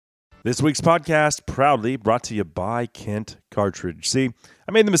This week's podcast proudly brought to you by Kent Cartridge. See,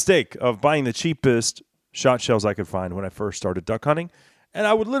 I made the mistake of buying the cheapest shot shells I could find when I first started duck hunting, and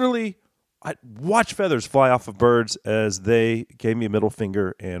I'd watch feathers fly off of birds as they gave me a middle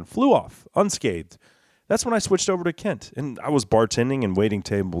finger and flew off unscathed. That's when I switched over to Kent, and I was bartending and waiting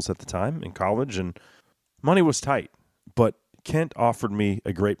tables at the time in college, and money was tight, but Kent offered me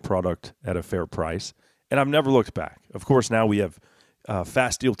a great product at a fair price, and I've never looked back. Of course, now we have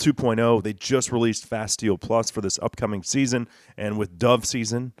Fast Steel 2.0. They just released Fast Steel Plus for this upcoming season, and with dove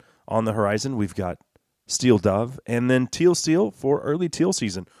season on the horizon, we've got Steel Dove, and then Teal Steel for early teal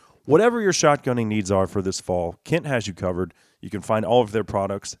season. Whatever your shotgunning needs are for this fall, Kent has you covered. You can find all of their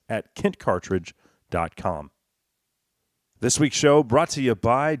products at kentcartridge.com. This week's show brought to you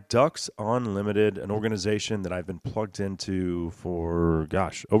by Ducks Unlimited, an organization that I've been plugged into for,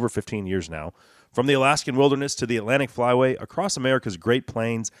 over 15 years now. From the Alaskan wilderness to the Atlantic flyway, across America's Great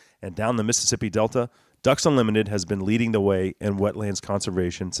Plains and down the Mississippi Delta, Ducks Unlimited has been leading the way in wetlands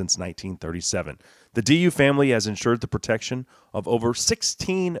conservation since 1937. The DU family has ensured the protection of over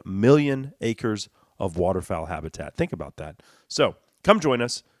 16 million acres of waterfowl habitat. Think about that. So, come join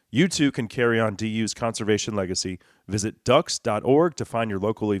us. You too can carry on DU's conservation legacy. Visit ducks.org to find your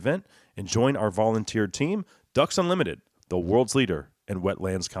local event and join our volunteer team, Ducks Unlimited, the world's leader in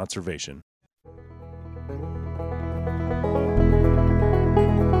wetlands conservation.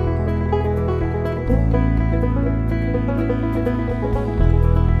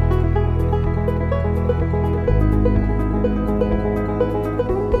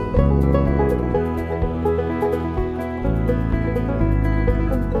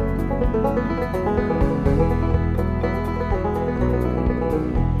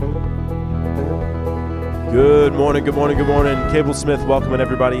 Good morning. Cable Smith welcoming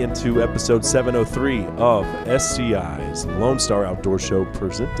everybody into episode 703 of SCI's Lone Star Outdoor Show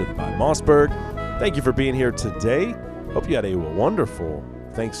presented by Mossberg. Thank you for being here today. Hope you had a wonderful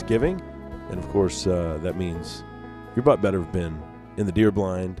Thanksgiving. And of course, that means your butt better have been in the deer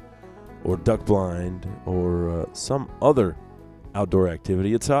blind or duck blind or some other outdoor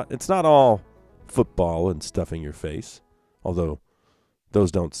activity. It's not all football and stuffing your face, although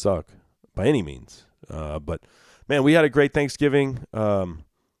those don't suck by any means. But man, we had a great Thanksgiving.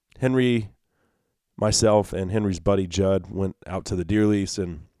 Henry, myself, and Henry's buddy Judd went out to the deer lease,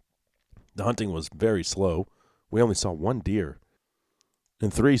 and the hunting was very slow. We only saw one deer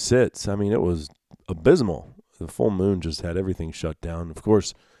in 3 sits. I mean, it was abysmal. The full moon just had everything shut down. Of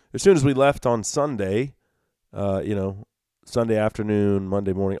course, as soon as we left on Sunday, Sunday afternoon,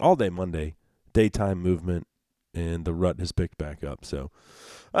 Monday morning, all day Monday, daytime movement, and the rut has picked back up. So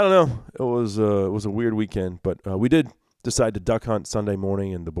I don't know. It was a weird weekend, but we did decide to duck hunt Sunday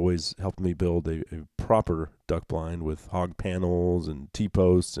morning, and the boys helped me build a proper duck blind with hog panels and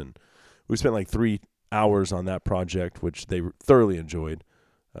T-posts, and we spent like 3 hours on that project, which they thoroughly enjoyed.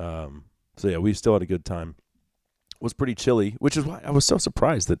 So yeah, we still had a good time. It was pretty chilly, which is why I was so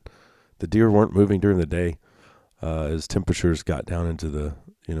surprised that the deer weren't moving during the day as temperatures got down into the,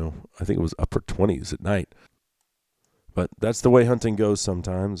 I think it was upper 20s at night. But that's the way hunting goes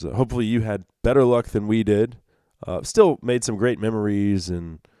sometimes. Hopefully you had better luck than we did. Still made some great memories,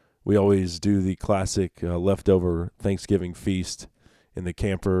 and we always do the classic leftover Thanksgiving feast in the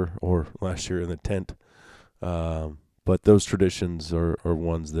camper or last year in the tent. But those traditions are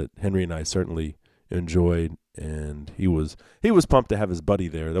ones that Henry and I certainly enjoyed, and he was pumped to have his buddy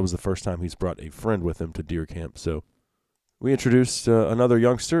there. That was the first time he's brought a friend with him to deer camp. So we introduced another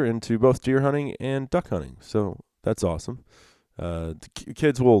youngster into both deer hunting and duck hunting. So that's awesome. The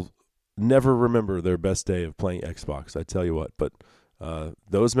kids will never remember their best day of playing Xbox, I tell you what. But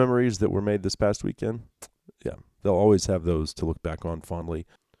those memories that were made this past weekend, yeah, they'll always have those to look back on fondly.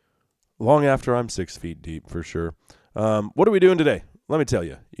 Long after I'm 6 feet deep, for sure. What are we doing today? Let me tell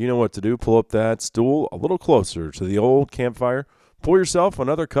you. You know what to do. Pull up that stool a little closer to the old campfire. Pour yourself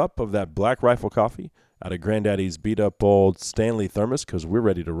another cup of that Black Rifle coffee out of Granddaddy's beat-up old Stanley thermos, because we're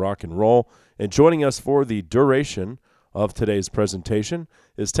ready to rock and roll. And joining us for the duration of today's presentation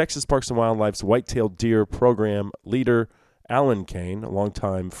is Texas Parks and Wildlife's Whitetail Deer Program leader, Alan Cain, a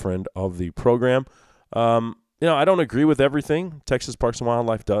longtime friend of the program. I don't agree with everything Texas Parks and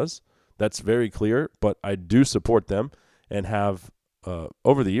Wildlife does. That's very clear, but I do support them and have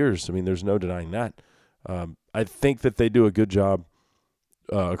over the years. I mean, there's no denying that. I think that they do a good job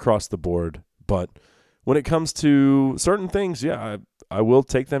across the board, but when it comes to certain things, yeah, I will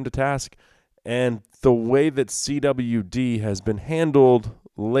take them to task. And the way that CWD has been handled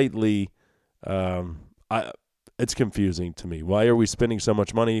lately, it's confusing to me. Why are we spending so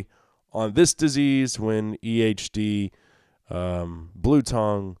much money on this disease when EHD, blue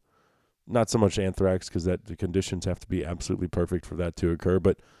tongue, Not so much anthrax because the conditions have to be absolutely perfect for that to occur.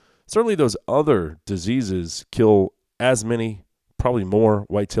 But certainly those other diseases kill as many, probably more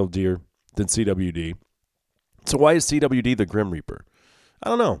white-tailed deer than CWD. So why is CWD the Grim Reaper? I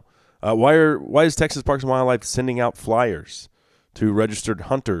don't know. Why is Texas Parks and Wildlife sending out flyers to registered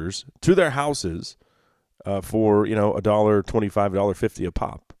hunters to their houses for $1.25, $1.50 a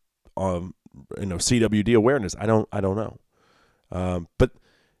pop? CWD awareness. I don't know. But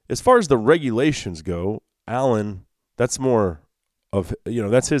as far as the regulations go, Alan, that's more of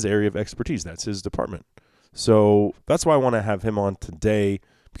that's his area of expertise. That's his department. So that's why I want to have him on today,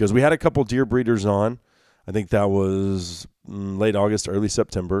 because we had a couple deer breeders on. I think that was late August, early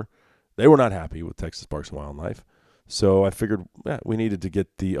September. They were not happy with Texas Parks and Wildlife. So I figured we needed to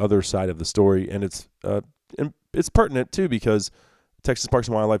get the other side of the story, and it's pertinent too because Texas Parks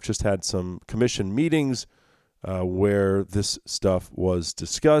and Wildlife just had some commission meetings where this stuff was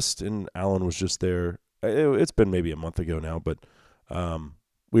discussed, and Alan was just there. It's been maybe a month ago now, but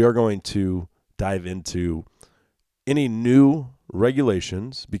we are going to dive into any new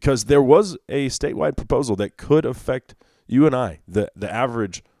regulations because there was a statewide proposal that could affect you and I, the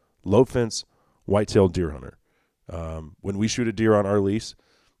average low-fence white-tailed deer hunter. When we shoot a deer on our lease,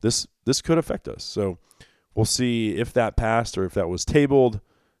 this could affect us. So we'll see if that passed or if that was tabled,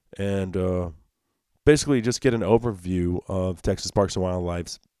 and basically just get an overview of Texas Parks and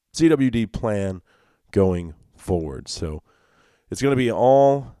Wildlife's CWD plan going forward. So it's going to be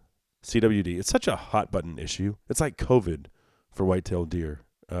all CWD. It's such a hot-button issue. It's like COVID for white-tailed deer.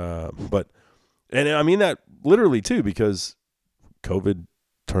 And I mean that literally, too, because COVID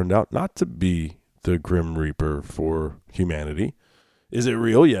turned out not to be the Grim Reaper for humanity. Is it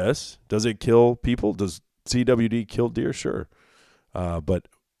real? Yes. Does it kill people? Does CWD kill deer? Sure. But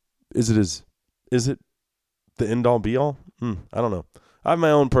is it the end-all, be-all? I don't know. I have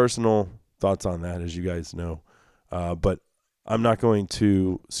my own personal thoughts on that, as you guys know. But I'm not going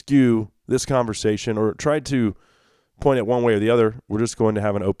to skew this conversation or try to point it one way or the other. We're just going to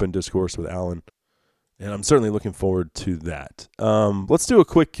have an open discourse with Alan, and I'm certainly looking forward to that. Let's do a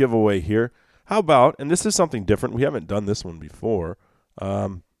quick giveaway here. How about, and this is something different. We haven't done this one before,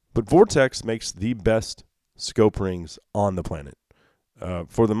 but Vortex makes the best scope rings on the planet.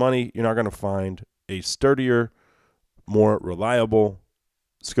 For the money, you're not going to find a sturdier, more reliable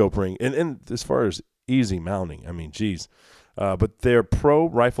scope ring. And as far as easy mounting, I mean, geez. But their Pro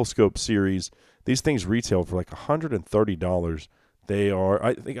Rifle Scope series, these things retail for like $130. They are,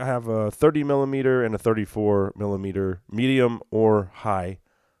 I think I have a 30 millimeter and a 34 millimeter medium or high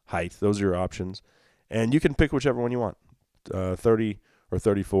height. Those are your options. And you can pick whichever one you want, 30 or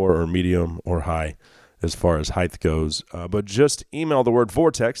 34 or medium or high as far as height goes. But just email the word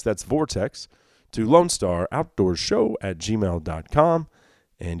Vortex, that's Vortex, to LoneStarOutdoorShow@gmail.com,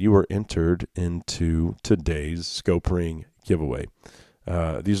 and you are entered into today's scope ring giveaway.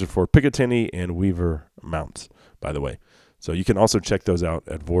 These are for Picatinny and Weaver mounts, by the way. So you can also check those out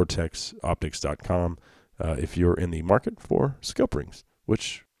at vortexoptics.com if you're in the market for scope rings,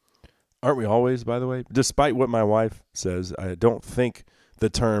 which aren't we always, by the way? Despite what my wife says, I don't think the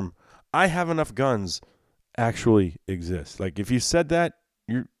term "I have enough guns" actually exists. Like if you said that,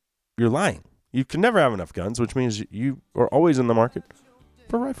 you're lying. You can never have enough guns, which means you are always in the market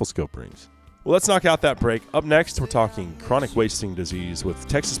for rifle scope rings. Well, let's knock out that break. Up next, we're talking chronic wasting disease with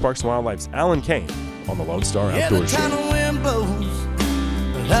Texas Parks and Wildlife's Alan Cain on the Lone Star Outdoor Show. The wind blows,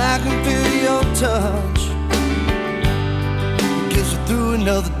 but I can feel your touch. It gets you through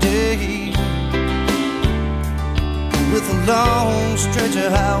another day with a long stretch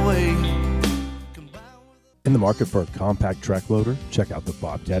of highway. In the market for a compact track loader? Check out the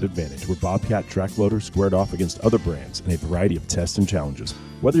Bobcat Advantage, where Bobcat track loaders squared off against other brands in a variety of tests and challenges.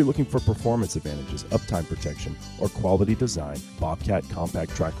 Whether you're looking for performance advantages, uptime protection, or quality design, Bobcat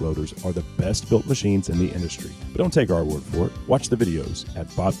compact track loaders are the best built machines in the industry. But don't take our word for it. Watch the videos at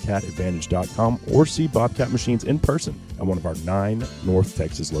bobcatadvantage.com or see Bobcat machines in person at one of our 9 North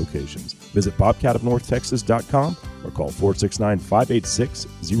Texas locations. Visit bobcatofnorthtexas.com or call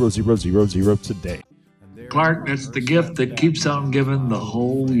 469-586-0000 today. Clark, that's the gift that keeps on giving the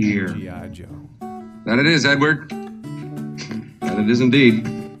whole year. That it is, Edward. That it is indeed.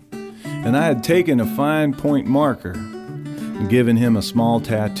 And I had taken a fine point marker and given him a small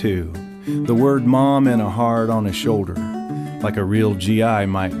tattoo, the word Mom and a heart on his shoulder, like a real GI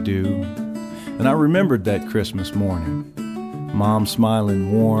might do. And I remembered that Christmas morning, Mom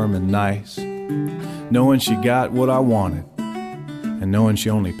smiling warm and nice, knowing she got what I wanted, and knowing she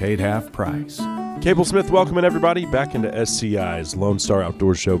only paid half price. Cable Smith welcoming everybody back into SCI's Lone Star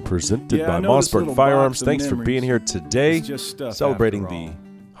Outdoor Show presented by Mossberg Firearms. Thanks for being here today, celebrating the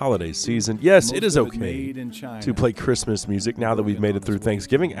holiday season. Yes, it is okay to play Christmas music now that we've made it through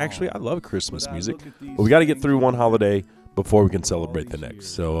Thanksgiving. Actually, I love Christmas music, but we got to get through one holiday before we can celebrate the next.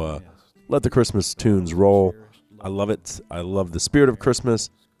 So let the Christmas tunes roll. I love it. I love the spirit of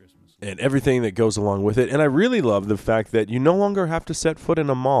Christmas and everything that goes along with it. And I really love the fact that you no longer have to set foot in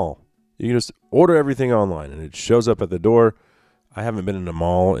a mall. You can just order everything online, and it shows up at the door. I haven't been in a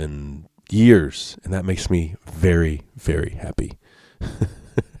mall in years, and that makes me very, very happy.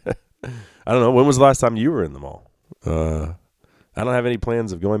 I don't know. When was the last time you were in the mall? I don't have any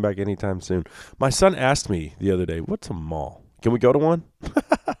plans of going back anytime soon. My son asked me the other day, what's a mall? Can we go to one?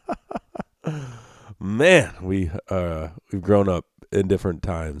 Man, we've grown up in different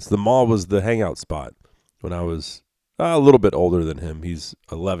times. The mall was the hangout spot when I was a little bit older than him. He's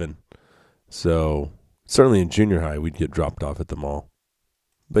 11. So certainly in junior high, we'd get dropped off at the mall.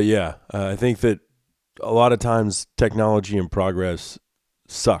 But yeah, I think that a lot of times technology and progress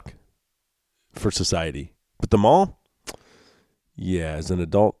suck for society. But the mall, yeah, as an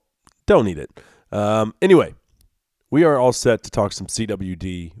adult, don't need it. Anyway, we are all set to talk some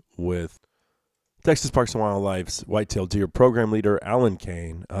CWD with Texas Parks and Wildlife's Whitetail Deer Program Leader, Alan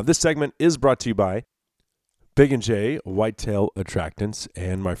Cain. This segment is brought to you by Big and J Whitetail Attractants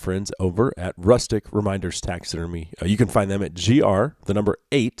and my friends over at Rustic Reminders Taxidermy. You can find them at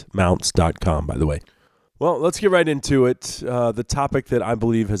gr8mounts.com, by the way. Well, let's get right into it. The topic that I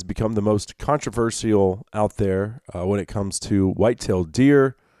believe has become the most controversial out there when it comes to whitetail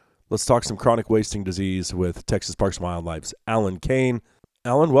deer. Let's talk some chronic wasting disease with Texas Parks and Wildlife's Alan Cain.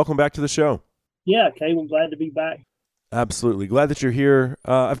 Alan, welcome back to the show. Yeah, Cain, I'm glad to be back. Absolutely. Glad that you're here.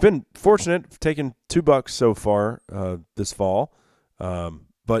 I've been fortunate. I've taken 2 bucks so far this fall.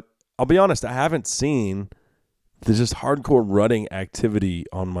 But I'll be honest, I haven't seen the just hardcore rutting activity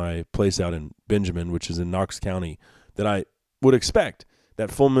on my place out in Benjamin, which is in Knox County, that I would expect.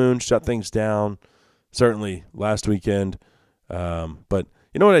 That full moon shut things down, certainly last weekend. But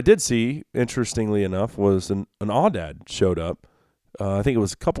you know what I did see, interestingly enough, was an aoudad showed up. I think it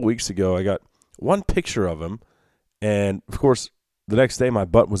was a couple weeks ago. I got one picture of him. And, of course, the next day my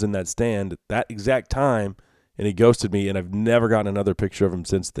butt was in that stand at that exact time, and he ghosted me, and I've never gotten another picture of him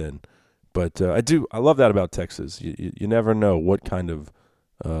since then. But I love that about Texas. You never know what kind of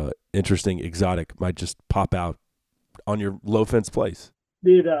interesting exotic might just pop out on your low-fence place.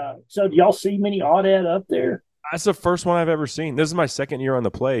 So do y'all see many aoudad up there? That's the first one I've ever seen. This is my second year on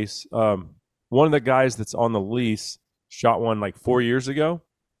the place. One of the guys that's on the lease shot one like 4 years ago,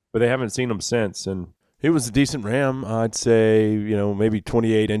 but they haven't seen him since, and it was a decent ram. I'd say, maybe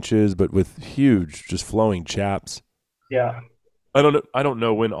 28 inches, but with huge, just flowing chaps. Yeah. I don't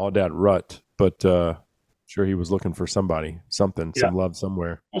know when aoudad rut, but sure he was looking for something, some love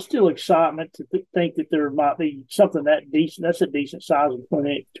somewhere. It's still excitement to think that there might be something that decent. That's a decent size of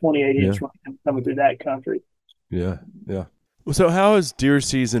 28 inch coming through that country. Yeah. So how has deer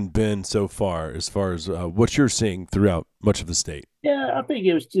season been so far as what you're seeing throughout much of the state? Yeah, I think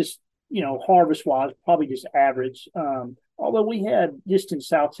it was just, harvest-wise, probably just average. Although we had, just in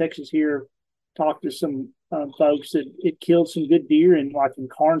South Texas here, talked to some folks that it killed some good deer in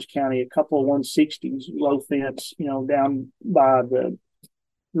Karnes County, a couple of 160s, low fence, down by the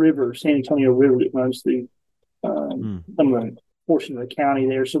river, San Antonio River that runs through some of the portion of the county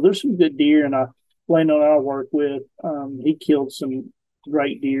there. So there's some good deer, and Landon I work with, he killed some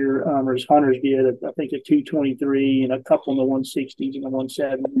great deer, or his hunters did, I think a 223 and a couple in the 160s and the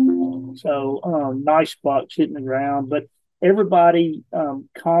 170. So nice bucks hitting the ground. But everybody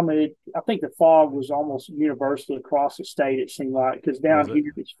commented, I think the fog was almost universal across the state, it seemed like, because down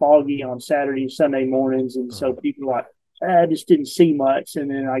here it's foggy on Saturday and Sunday mornings. And so people were like, I just didn't see much.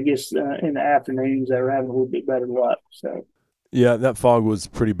 And then I guess in the afternoons they were having a little bit better luck. So. Yeah, that fog was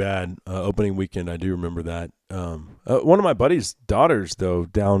pretty bad opening weekend. I do remember that. One of my buddy's daughters, though,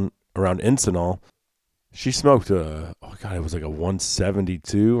 down around Encinal, she smoked it was like a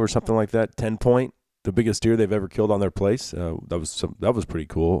 172 or something like that, 10-point, the biggest deer they've ever killed on their place. That was pretty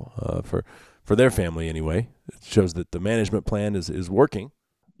cool for their family anyway. It shows that the management plan is working.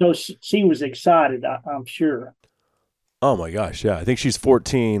 So she was excited, I'm sure. Oh my gosh, yeah. I think she's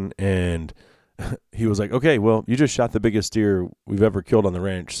 14, and he was like, okay, well, you just shot the biggest deer we've ever killed on the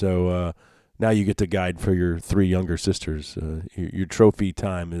ranch, so now you get to guide for your 3 younger sisters. Your trophy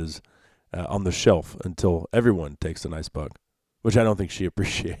time is on the shelf until everyone takes a nice buck, which I don't think she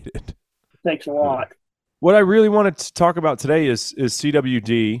appreciated. Thanks a lot. What I really wanted to talk about today is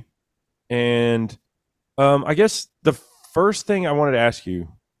CWD, and I guess the first thing I wanted to ask you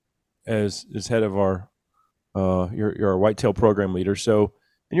as head of you're our whitetail program leader. So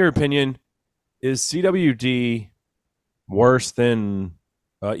in your opinion, is CWD worse than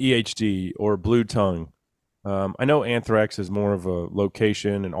EHD or blue tongue. I know anthrax is more of a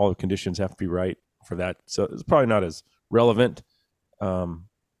location, and all the conditions have to be right for that, so it's probably not as relevant. And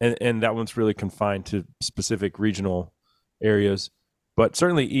that one's really confined to specific regional areas. But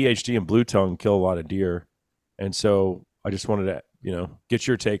certainly EHD and blue tongue kill a lot of deer, and so I just wanted to get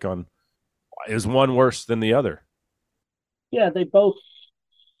your take on, is one worse than the other? Yeah, they're both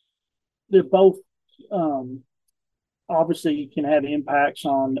obviously can have impacts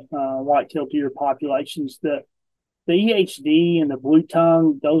on whitetail deer populations. The EHD and the blue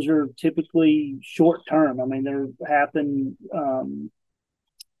tongue, those are typically short term. I mean, they happen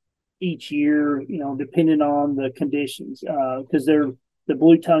each year, depending on the conditions, because they're the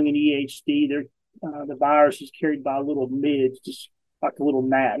blue tongue and EHD. The virus is carried by a little midge, just like a little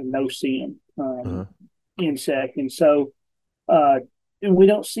gnat, a no-seeing insect, and so and we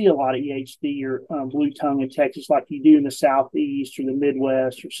don't see a lot of EHD or blue tongue in Texas like you do in the Southeast or the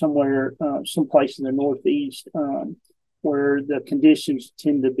Midwest or somewhere, someplace in the Northeast, where the conditions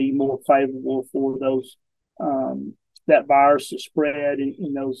tend to be more favorable for those that virus to spread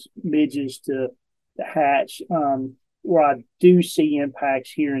and those midges to hatch. Where I do see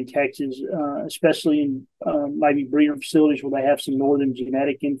impacts here in Texas, especially in maybe breeder facilities where they have some northern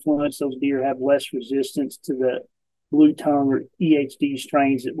genetic influence, those deer have less resistance to the blue tongue or EHD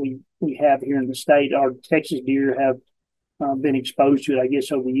strains that we have here in the state. Our Texas deer have been exposed to it, I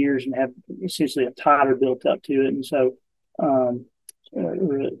guess, over the years and have essentially a titer built up to it, and so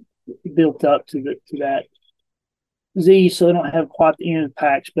built up to that disease, so they don't have quite the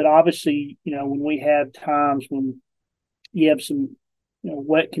impacts. But obviously, when we have times when you have some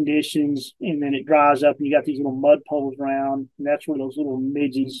wet conditions and then it dries up and you got these little mud poles around, and that's where those little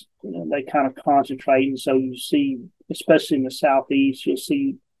midges they kind of concentrate, and so you see, especially in the Southeast, you'll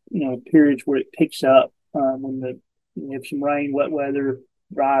see periods where it picks up when you have some rain, wet weather,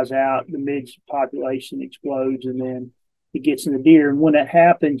 dries out, the midge population explodes, and then it gets in the deer. And when that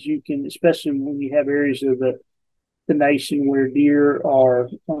happens, you can, especially when you have areas of the nation where deer are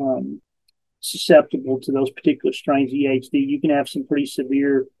susceptible to those particular strains of EHD, you can have some pretty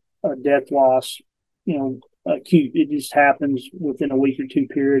severe death loss, acute. It just happens within a week or two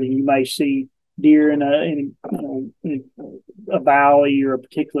period, and you may see deer in a valley or a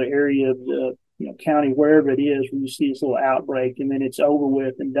particular area of the county, wherever it is, when you see this little outbreak, and then it's over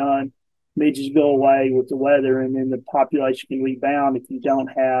with and done. Midges go away with the weather, and then the population can rebound if you don't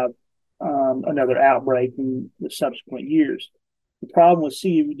have another outbreak in the subsequent years. The problem with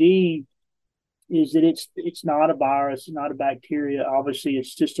CWD is that it's not a virus, it's not a bacteria. Obviously,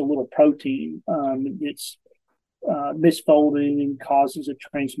 it's just a little protein. It's misfolded and causes a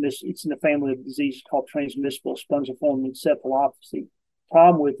transmission. It's in the family of diseases called transmissible spongiform encephalopathy.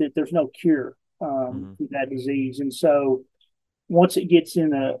 Problem with it, there's no cure for that disease, and so once it gets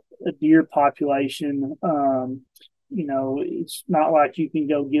in a deer population, it's not like you can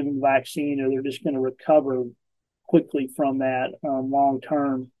go give them a vaccine or they're just going to recover quickly from that long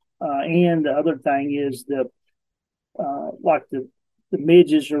term. And the other thing is the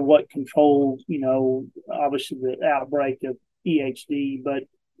midges are what control, obviously the outbreak of EHD, but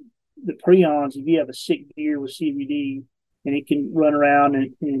the prions, if you have a sick deer with CVD, and it can run around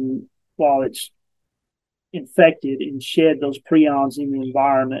and while it's infected and shed those prions in the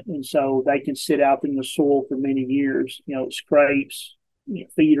environment, and so they can sit out in the soil for many years. Scrapes,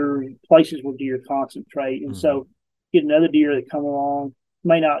 feeder, places where deer concentrate, and so get another deer that come along,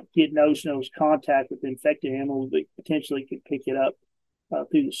 may not get nose-to-nose contact with the infected animals, but potentially could pick it up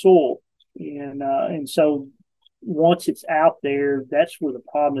through the soil, and so once it's out there, that's where the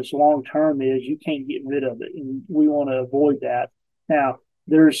problem is long term. Is you can't get rid of it, and we want to avoid that. Now,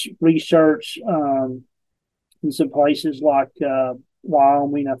 there's research in some places like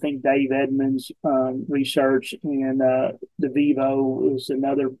Wyoming. I think Dave Edmonds' research, and the Vivo is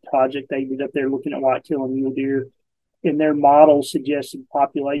another project they did up there looking at whitetail and mule deer. And their model suggested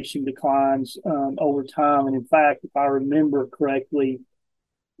population declines over time. And in fact, if I remember correctly,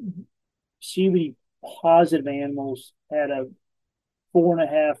 CVD positive animals had a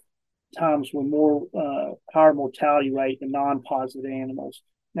 4.5 times more higher mortality rate than non-positive animals.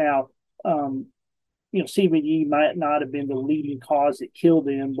 Now, CVD might not have been the leading cause that killed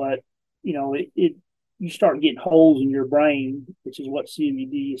them, but you start getting holes in your brain, which is what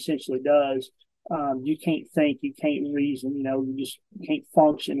CVD essentially does. You can't think, you can't reason, you just can't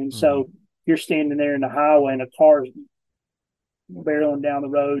function. And so you're standing there in the highway and a car's barreling down the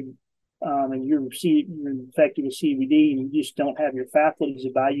road, and you're infected with CVD and you just don't have your faculties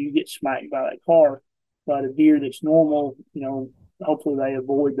about you get smacked by that car. But a deer that's normal, hopefully they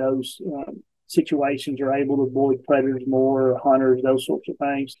avoid those situations are able to avoid predators more, or hunters, those sorts of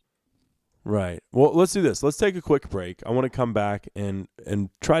things. Right. Well, let's do this. Let's take a quick break. I want to come back and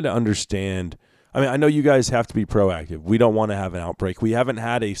try to understand. I mean, I know you guys have to be proactive. We don't want to have an outbreak. We haven't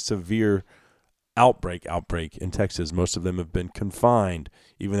had a severe outbreak in Texas. Most of them have been confined,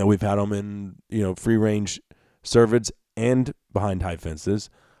 even though we've had them in, free range cervids and behind high fences.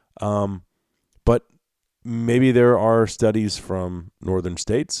 But maybe there are studies from northern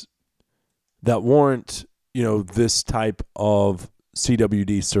states that warrant, this type of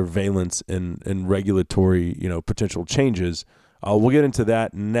CWD surveillance and regulatory, potential changes. We'll get into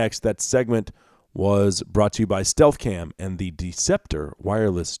that next. That segment was brought to you by Stealth Cam and the Deceptor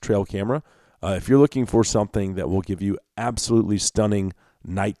wireless trail camera. If you're looking for something that will give you absolutely stunning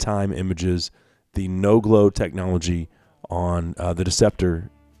nighttime images, the no-glow technology on the Deceptor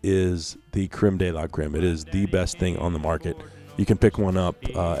is the creme de la creme. It is the best thing on the market. You can pick one up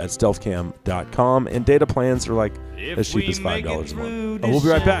at stealthcam.com, and data plans are like as cheap as $5 a month. We'll be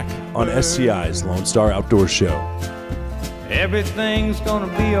right back on SCI's Lone Star Outdoor Show. Everything's gonna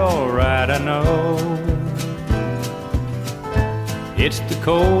be alright, I know. It's the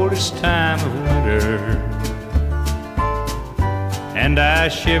coldest time of winter, and I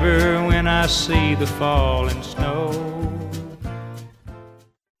shiver when I see the falling snow.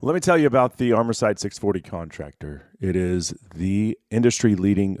 Let me tell you about the ArmorSight 640 Contractor. It is the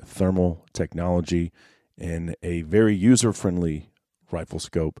industry-leading thermal technology in a very user-friendly rifle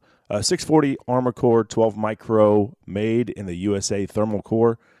scope. 640 Armor Core 12 Micro, made in the USA thermal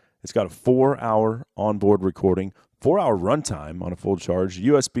core. It's got a 4-hour onboard recording, 4-hour runtime on a full charge,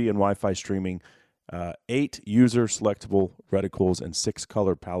 USB and Wi-Fi streaming, 8 user-selectable reticles, and 6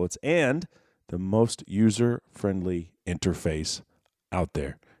 color palettes, and the most user-friendly interface out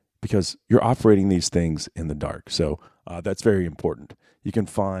there, because you're operating these things in the dark. So that's very important. You can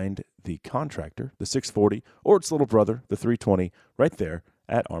find the Contractor, the 640, or its little brother, the 320, right there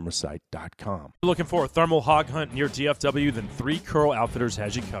at armorsight.com. Looking for a thermal hog hunt near DFW? Then 3 Curl Outfitters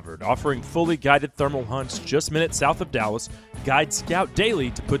has you covered, offering fully guided thermal hunts just minutes south of Dallas. Guide scout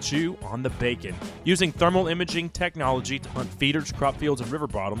daily to put you on the bacon. Using thermal imaging technology to hunt feeders, crop fields, and river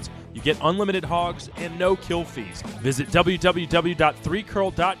bottoms, you get unlimited hogs and no kill fees. Visit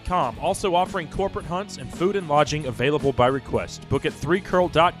www.3curl.com. Also offering corporate hunts and food and lodging available by request. Book at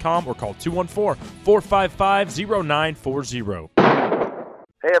 3curl.com or call 214-455-0940.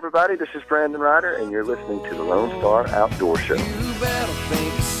 Hey everybody, this is Brandon Ryder, and you're listening to the Lone Star Outdoor Show. You better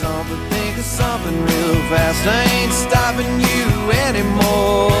think of something real fast. I ain't stopping you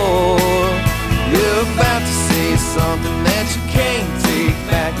anymore. You're about to say something that you can't take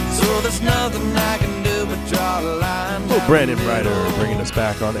back, so there's nothing I can do but draw a line. Well, Brandon Ryder bringing us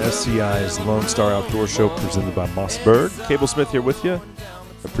back on SCI's Lone Star Outdoor Show, presented by Mossberg. Cable Smith here with you.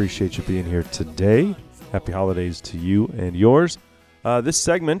 Appreciate you being here today. Happy holidays to you and yours. This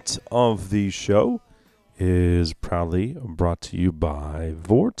segment of the show is proudly brought to you by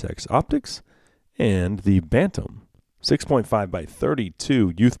Vortex Optics and the Bantam 6.5 by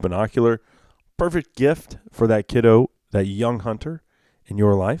 32 youth binocular. Perfect gift for that kiddo, that young hunter in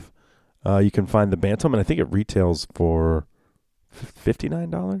your life. You can find the Bantam, and I think it retails for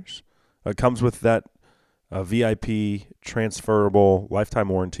 $59. It comes with that VIP transferable lifetime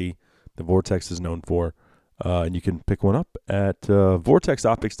warranty the Vortex is known for. And you can pick one up at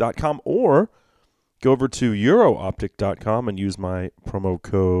vortexoptics.com, or go over to eurooptic.com and use my promo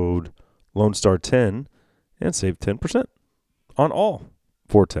code LoneStar10 and save 10% on all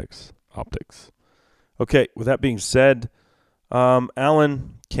Vortex Optics. Okay, with that being said,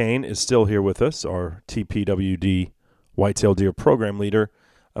 Alan Cain is still here with us, our TPWD Whitetail Deer Program Leader,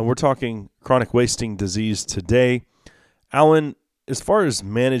 and we're talking chronic wasting disease today. Alan, as far as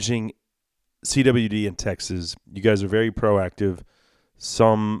managing CWD in Texas, you guys are very proactive.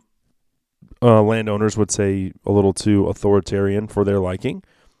 Some landowners would say a little too authoritarian for their liking,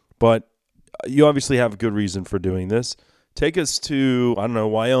 but you obviously have a good reason for doing this. Take us to, I don't know,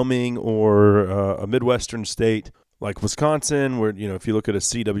 Wyoming or a Midwestern state like Wisconsin, where, if you look at a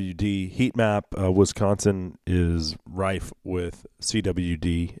CWD heat map, Wisconsin is rife with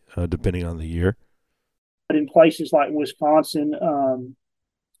CWD depending on the year. But in places like Wisconsin,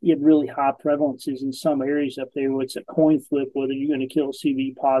 you have really high prevalences in some areas up there where it's a coin flip whether you're going to kill a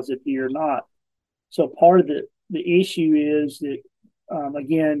CV positive deer or not. So part of the issue is that,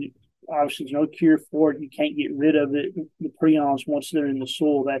 again, obviously there's no cure for it. You can't get rid of it. The prions, once they're in the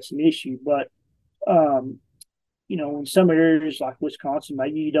soil, that's an issue. But, in some areas like Wisconsin,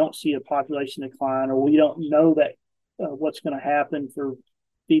 maybe you don't see a population decline, or we don't know that what's going to happen for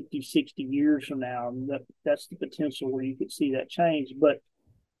 50, 60 years from now. And that's the potential where you could see that change. But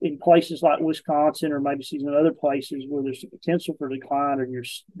in places like Wisconsin or maybe some other places where there's a potential for decline, or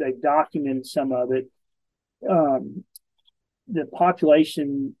they've documented some of it, the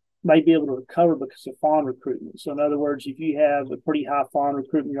population may be able to recover because of fawn recruitment. So in other words, if you have a pretty high fawn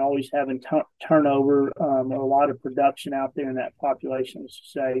recruitment, you're always having turnover, a lot of production out there in that population, let's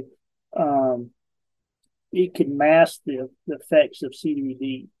say, it can mask the effects of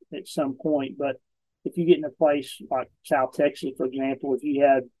CWD at some point. But if you get in a place like South Texas, for example, if you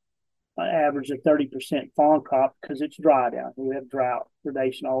had an average of 30% fawn crop, because it's dry down here, we have drought,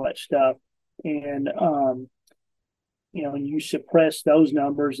 predation, all that stuff, and and you suppress those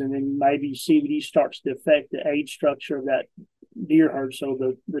numbers, and then maybe CBD starts to affect the age structure of that deer herd. So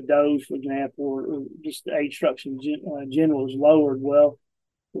the does, for example, or just the age structure in general is lowered. Well,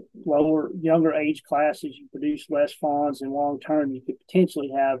 younger age classes, you produce less fawns, and long term, you could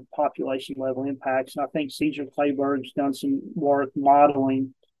potentially have population level impacts. And I think Cesar Clayberg's done some work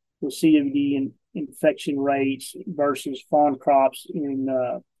modeling the CWD and infection rates versus fawn crops in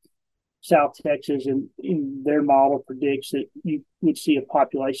South Texas, and in their model predicts that you would see a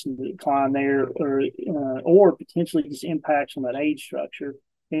population decline there, or potentially just impacts on that age structure.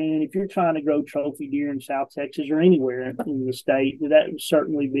 And if you're trying to grow trophy deer in South Texas or anywhere in the state, that would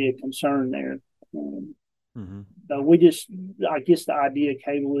certainly be a concern there. So I guess the idea,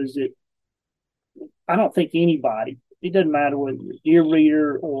 Cable, is that I don't think anybody, it doesn't matter whether you're a deer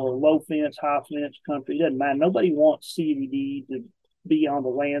breeder or low fence, high fence country, it doesn't matter. Nobody wants CBD to be on the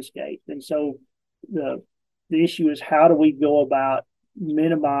landscape. And so the issue is, how do we go about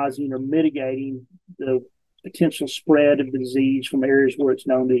minimizing or mitigating the potential spread of the disease from areas where it's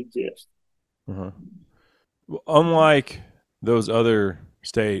known to exist? Well, unlike those other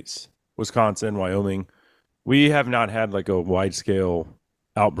states, Wisconsin, Wyoming, we have not had like a wide scale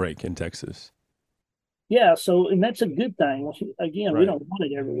outbreak in Texas. Yeah, so, and that's a good thing. Again, Right. We don't want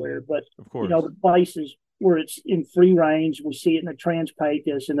it everywhere, but Of course. the places where it's in free range, we see it in the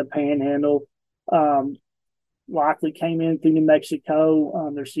Trans-Pecos and the Panhandle. Likely came in through New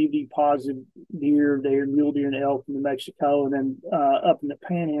Mexico. There's CBD positive deer there, mule deer and elk in New Mexico, and then up in the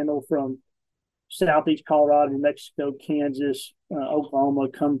Panhandle from southeast Colorado, New Mexico, Kansas, Oklahoma,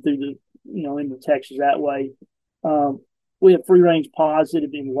 come through into Texas that way. We have free range positive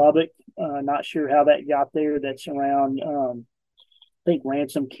in Lubbock. Not sure how that got there. That's around, I think,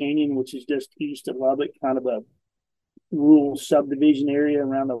 Ransom Canyon, which is just east of Lubbock, kind of a rural subdivision area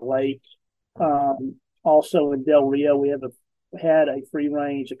around the lake. Also in Del Rio, we had a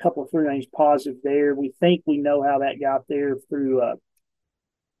couple of free range positive there. We think we know how that got there through a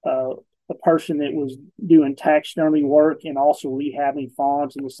person that was doing taxidermy work and also rehabbing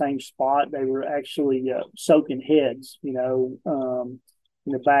fawns in the same spot. They were actually soaking heads,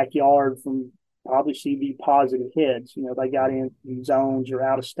 in the backyard from probably CB positive heads. They got in zones or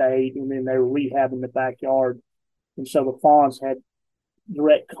out of state, and then they were rehabbing the backyard. And so the fawns had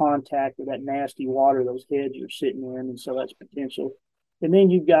direct contact with that nasty water those heads are sitting in, and so that's potential. And then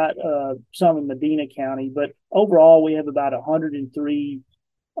you've got some in Medina County, but overall we have about 103,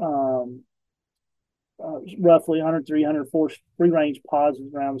 roughly 103, 104 free-range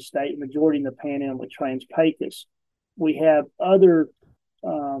positives around the state, majority in the Panhandle with Trans-Pecos. We have other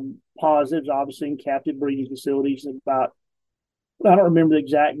positives, obviously, in captive breeding facilities, about, I don't remember the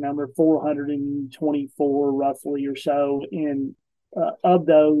exact number, 424 roughly or so. And of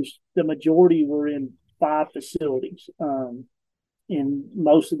those, the majority were in 5 facilities. And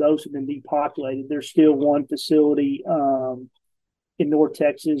most of those have been depopulated. There's still one facility in North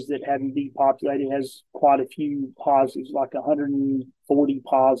Texas that hadn't depopulated, has quite a few positives, like 140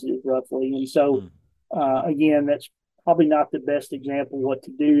 positives roughly. And so, again, that's probably not the best example of what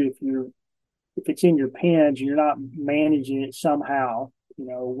to do if it's in your pens, you're not managing it somehow,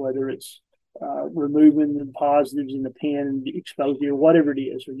 whether it's removing the positives in the pen, exposure, or whatever it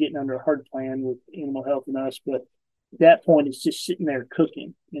is, or getting under a herd plan with Animal Health and us. But at that point, it's just sitting there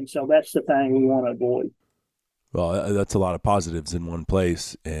cooking. And so that's the thing we want to avoid. Well, that's a lot of positives in one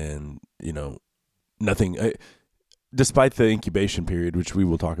place, and nothing. Despite the incubation period, which we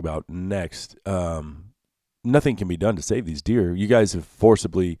will talk about next, nothing can be done to save these deer. You guys have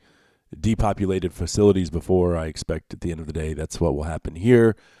forcibly depopulated facilities before. I expect at the end of the day, that's what will happen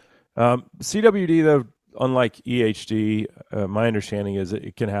here. CWD, though, unlike EHD, my understanding is that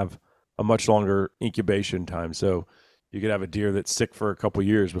it can have a much longer incubation time. So you could have a deer that's sick for a couple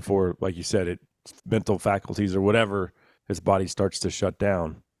years before, like you said, its mental faculties or whatever, his body starts to shut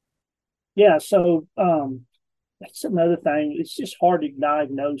down. Yeah, so that's another thing. It's just hard to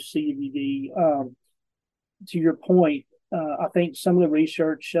diagnose CWD. To your point, I think some of the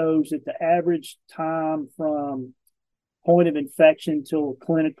research shows that the average time from point of infection till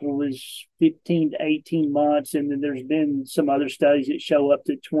clinical is 15 to 18 months. And then there's been some other studies that show up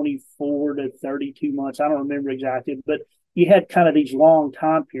to 24 to 32 months. I don't remember exactly, but you had kind of these long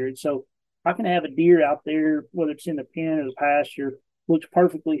time periods. So I can have a deer out there, whether it's in the pen or the pasture, looks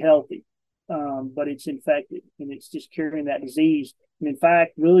perfectly healthy, but it's infected and it's just carrying that disease. And in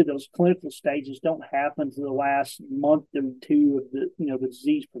fact, really those clinical stages don't happen for the last month or two of the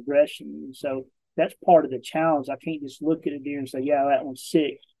disease progression. And so that's part of the challenge. I can't just look at a deer and say, yeah, that one's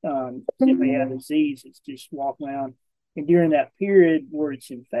sick. It may have disease. It's just walk around. And during that period where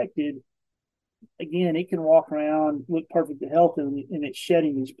it's infected, again, it can walk around, look perfectly healthy, and it's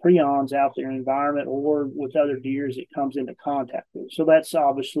shedding these prions out there in the environment or with other deer as it comes into contact with. So that's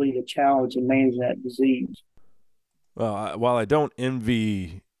obviously the challenge in managing that disease. Well, while I don't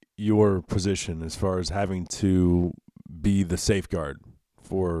envy your position as far as having to be the safeguard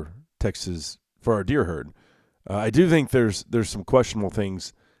for Texas, for our deer herd, I do think there's some questionable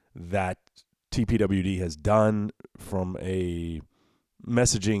things that TPWD has done from a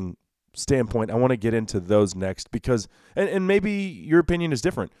messaging standpoint. I want to get into those next because, and maybe your opinion is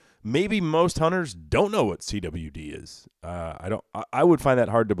different. Maybe most hunters don't know what CWD is. I would find that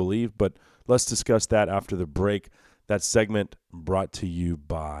hard to believe, but let's discuss that after the break. That segment brought to you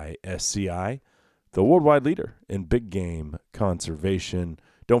by SCI, the worldwide leader in big game conservation.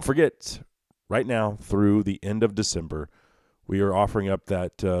 Don't forget, right now through the end of December, we are offering up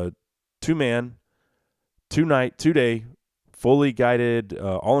that 2-man, 2-night, 2-day, fully guided,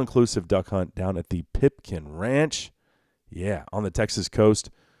 all-inclusive duck hunt down at the Pipkin Ranch, on the Texas coast.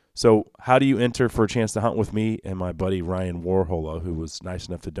 So how do you enter for a chance to hunt with me and my buddy Ryan Warhola, who was nice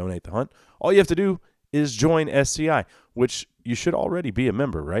enough to donate the hunt? All you have to do is join SCI, which you should already be a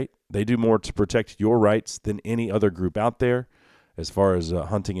member, right? They do more to protect your rights than any other group out there as far as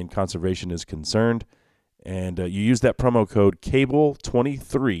hunting and conservation is concerned. And you use that promo code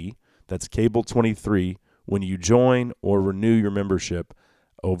CABLE23, that's CABLE23, when you join or renew your membership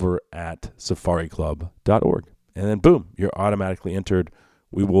over at safariclub.org. And then, boom, you're automatically entered.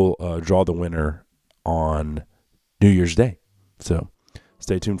 We will draw the winner on New Year's Day. So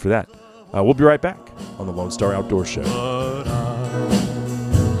stay tuned for that. We'll be right back on the Lone Star Outdoor Show. But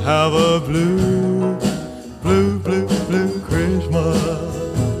I have a blue, blue, blue, blue Christmas.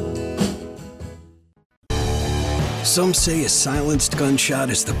 Some say a silenced gunshot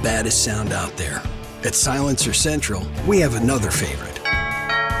is the baddest sound out there. At Silencer Central, we have another favorite.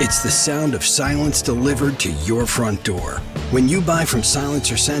 It's the sound of silence delivered to your front door. When you buy from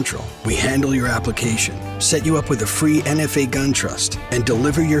Silencer Central, we handle your application, set you up with a free NFA gun trust, and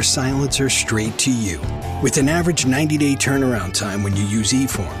deliver your silencer straight to you. With an average 90-day turnaround time when you use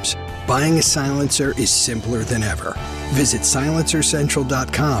eForms, buying a silencer is simpler than ever. Visit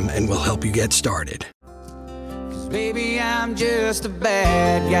silencercentral.com and we'll help you get started. Baby, I'm just a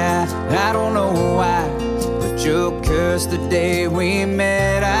bad guy. I don't know why, but you'll curse the day we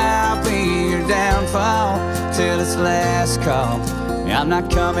met. I'll be your downfall till it's last call. I'm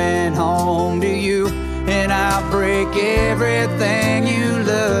not coming home to you, and I'll break everything you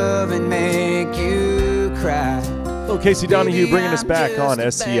love and make you cry. Hello, Casey Donahue bringing us back on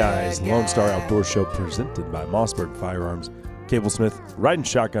SCI's Lone Star Outdoor Show presented by Mossberg Firearms. Cable Smith riding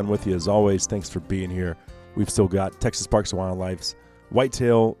shotgun with you as always. Thanks for being here. We've still got Texas Parks and Wildlife's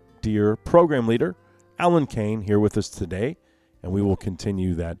Whitetail Deer Program Leader, Alan Cain, here with us today, and we will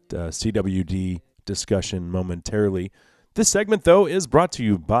continue that CWD discussion momentarily. This segment, though, is brought to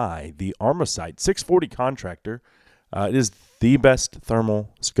you by the Armasight 640 Contractor. It is the best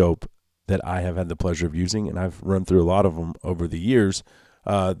thermal scope that I have had the pleasure of using, and I've run through a lot of them over the years.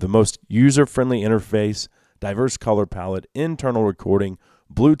 The most user-friendly interface, diverse color palette, internal recording,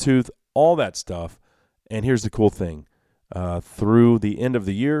 Bluetooth, all that stuff. And here's the cool thing. Through the end of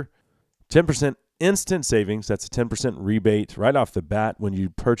the year, 10% instant savings. That's a 10% rebate right off the bat when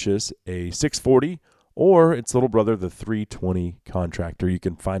you purchase a 640 or its little brother, the 320 Contractor. You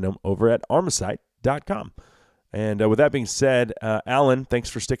can find them over at armasight.com. And with that being said, Alan, thanks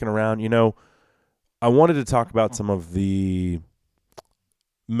for sticking around. You know, I wanted to talk about some of the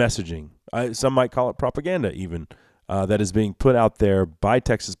messaging. Some might call it propaganda even. That is being put out there by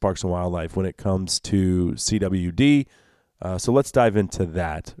Texas Parks and Wildlife when it comes to CWD. So let's dive into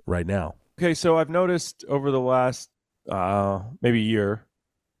that right now. Okay, so I've noticed over the last maybe year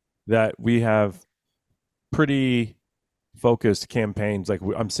that we have pretty focused campaigns. Like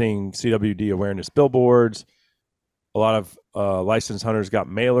I'm seeing CWD awareness billboards. A lot of licensed hunters got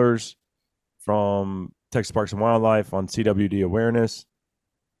mailers from Texas Parks and Wildlife on CWD awareness.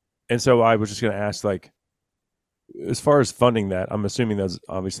 And so I was just going to ask, like, as far as funding that, I'm assuming those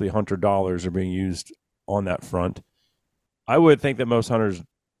obviously hunter dollars are being used on that front. I would think that most hunters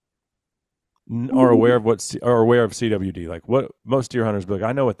are aware of CWD. Like what most deer hunters be like,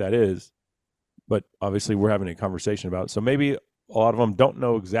 I know what that is, but obviously we're having a conversation about it. So maybe a lot of them don't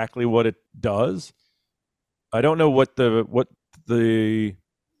know exactly what it does. I don't know what the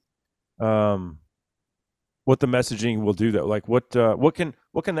messaging will do though. Like what can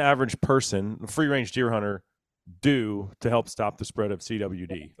the average person, a free range deer hunter, do to help stop the spread of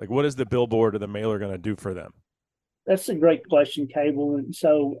CWD? Like what is the billboard or the mailer going to do for them? That's a great question, Cable. And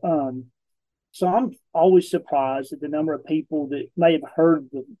so, so I'm always surprised at the number of people that may have heard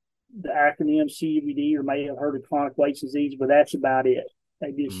the acronym CWD or may have heard of chronic wastes disease, but that's about it.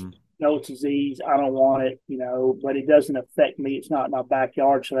 They just know it's a disease. I don't want it, but it doesn't affect me. It's not in my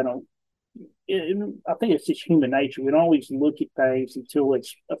backyard, so I don't. I think it's just human nature. We don't always look at things until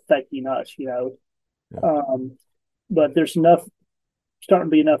it's affecting us, Yeah. But there's starting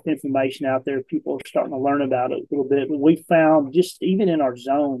to be enough information out there. People are starting to learn about it a little bit. But we found just even in our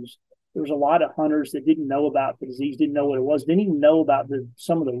zones, there was a lot of hunters that didn't know about the disease, didn't know what it was, didn't even know about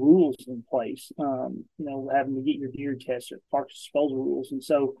some of the rules in place. Having to get your deer tested, carcass disposal rules, and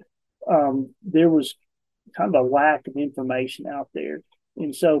so there was kind of a lack of information out there.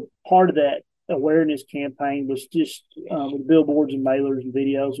 And so part of that awareness campaign was just with billboards and mailers and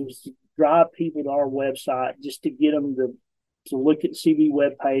videos was to drive people to our website just to get them to look at the CB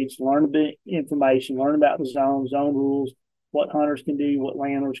webpage, learn a bit information, learn about the zone rules, what hunters can do, what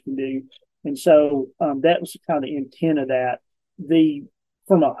landowners can do. And so that was kind of the intent of that.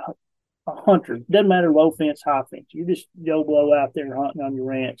 From a hunter, doesn't matter low fence, high fence, you just Joe Blow out there hunting on your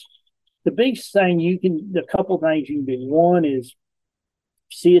ranch. The biggest thing the couple of things you can do. One is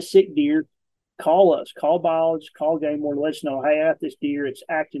see a sick deer, call us, call biologists, call game warden, let us know, hey, I got this deer, it's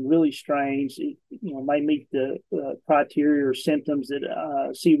acting really strange. It may meet the criteria or symptoms that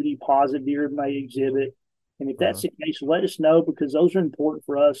CBD positive deer may exhibit. And if that's the case, let us know, because those are important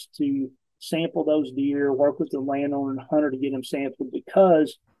for us to sample those deer, work with the landowner and hunter to get them sampled,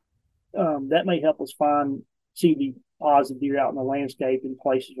 because that may help us find CBD positive deer out in the landscape in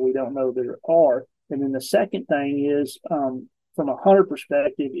places we don't know there are. And then the second thing is, from a hunter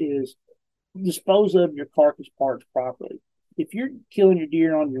perspective, is dispose of your carcass parts properly. If you're killing your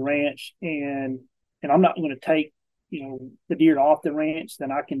deer on your ranch and I'm not going to take the deer off the ranch,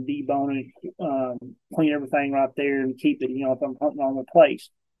 then I can debone it, clean everything right there and keep it, if I'm hunting on the place.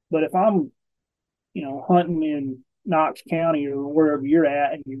 But if I'm hunting in Knox County or wherever you're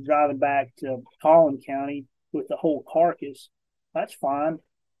at and you're driving back to Collin County with the whole carcass, that's fine.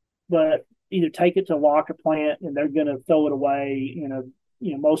 But either take it to a locker plant and they're going to throw it away.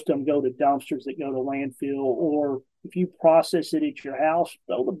 Most of them go to dumpsters that go to landfill, or if you process it at your house,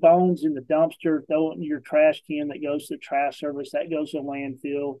 throw the bones in the dumpster, throw it in your trash can that goes to the trash service, that goes to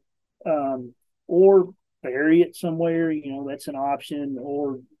landfill, or bury it somewhere. That's an option.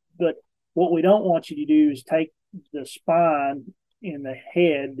 But what we don't want you to do is take the spine and the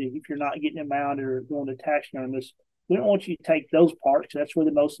head, if you're not getting them out or going to taxidermists. We don't want you to take those parts, because that's where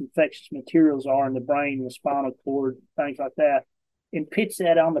the most infectious materials are in the brain, the spinal cord, things like that, and pitch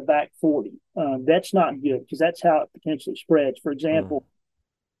that on the back 40. That's not good, because that's how it potentially spreads. For example,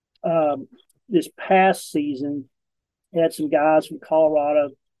 this past season, had some guys from Colorado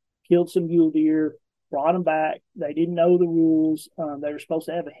killed some mule deer, brought them back. They didn't know the rules. They were supposed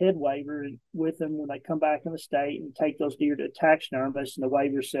to have a head waiver with them when they come back in the state and take those deer to a taxidermist. And the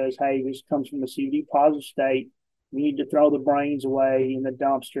waiver says, hey, this comes from a CBD positive state. You need to throw the brains away in the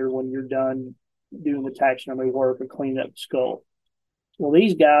dumpster when you're done doing the taxidermy work or cleaning up the skull. Well,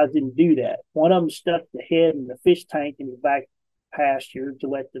 these guys didn't do that. One of them stuck the head in the fish tank in the back pasture to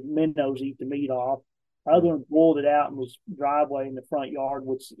let the minnows eat the meat off. The other one boiled it out in his driveway in the front yard,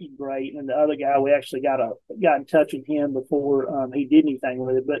 which is great. And the other guy, we actually got in touch with him before he did anything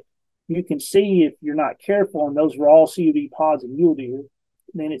with it. But you can see, if you're not careful, and those were all COD positive mule deer,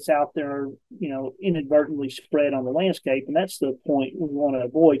 then it's out there, inadvertently spread on the landscape. And that's the point we want to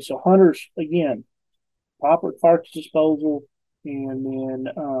avoid. So hunters, again, proper carcass disposal, and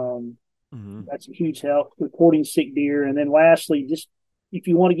then that's a huge help, reporting sick deer. And then lastly, just if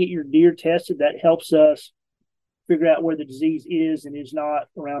you want to get your deer tested, that helps us figure out where the disease is and is not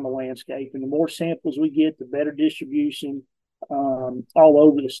around the landscape. And the more samples we get, the better distribution all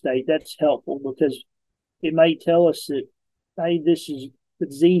over the state. That's helpful, because it may tell us that, hey, the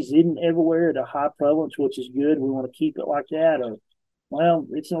disease isn't everywhere at a high prevalence, which is good. We want to keep it like that. Or, well,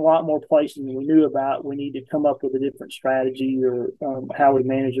 it's in a lot more places than we knew about. We need to come up with a different strategy, or how we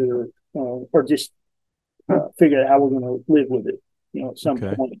manage it, or just figure out how we're going to live with it, at some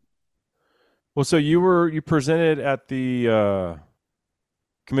point. Well, so you presented at the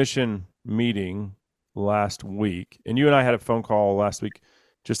commission meeting last week, and you and I had a phone call last week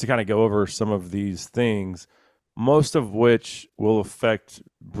just to kind of go over some of these things, most of which will affect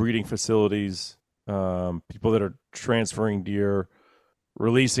breeding facilities, people that are transferring deer,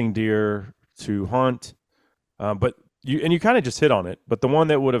 releasing deer to hunt. But you kind of just hit on it. But the one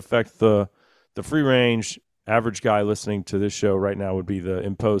that would affect the free range average guy listening to this show right now would be the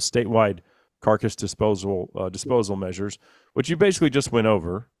imposed statewide carcass disposal measures, which you basically just went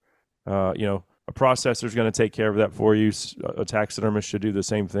over. A processor is going to take care of that for you. A taxidermist should do the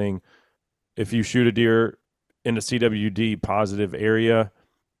same thing. If you shoot a deer in a CWD positive area,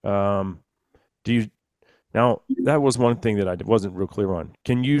 now that was one thing that I wasn't real clear on.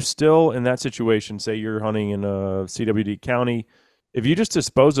 Can you still, in that situation, say you're hunting in a CWD county, if you just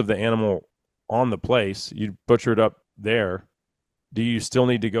dispose of the animal on the place, you butcher it up there, do you still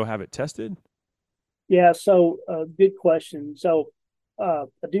need to go have it tested? Yeah, so good question. So I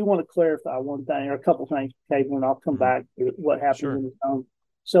do want to clarify one thing or a couple things, Cable, and I'll come back to what happened in the zone.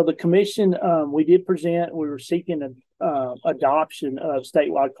 So the commission, we did present, we were seeking adoption of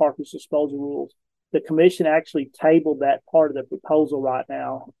statewide carcass disposal rules. The commission actually tabled that part of the proposal right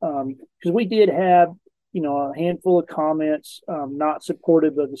now because we did have, a handful of comments not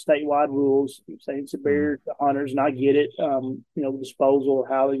supportive of the statewide rules, saying it's a barrier to hunters, and I get it, disposal,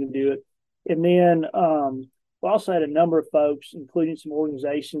 how they can do it. And then we also had a number of folks, including some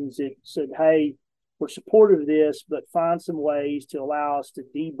organizations that said, hey, we're supportive of this, but find some ways to allow us to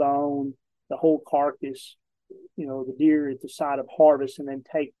debone the whole carcass, the deer at the site of harvest, and then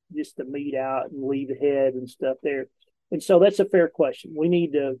take just the meat out and leave the head and stuff there. And so that's a fair question. We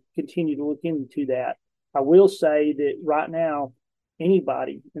need to continue to look into that. I will say that right now,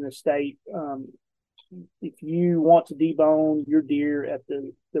 anybody in the state, if you want to debone your deer at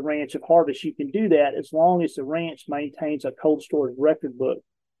the ranch of harvest, you can do that as long as the ranch maintains a cold storage record book.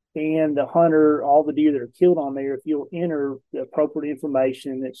 And the hunter, all the deer that are killed on there, if you'll enter the appropriate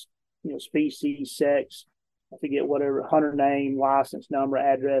information, that's species, sex, I forget whatever, hunter name, license number,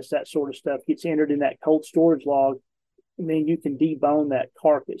 address, that sort of stuff gets entered in that cold storage log, and then you can debone that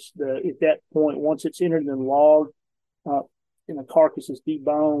carcass. At that point, once it's entered in the log and the carcass is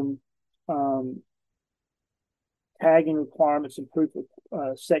deboned, tagging requirements and proof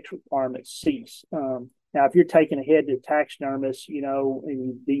of sex requirements cease. Now, if you're taking a head to a taxidermist, and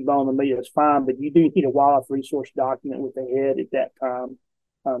you debone the meat, that's fine, but you do need a wildlife resource document with the head at that time.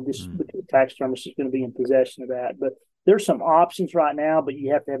 Because the taxidermist is going to be in possession of that. But there's some options right now, but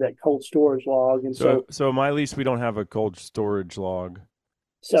you have to have that cold storage log. And so at my lease, we don't have a cold storage log.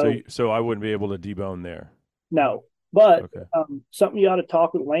 So I wouldn't be able to debone there. No. But something you ought to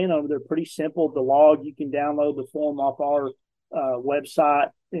talk with landowner. They're pretty simple. The log, you can download the form off our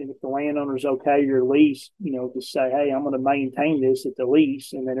website. And if the landowner's okay, your lease, just say, hey, I'm going to maintain this at the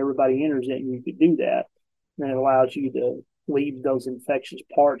lease. And then everybody enters it, and you could do that. And it allows you to leave those infectious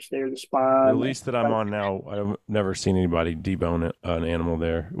parts there, the spine. The lease that I'm on now, I've never seen anybody debone an animal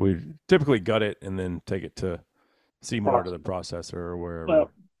there. We typically gut it and then take it to Seymour to the processor or wherever.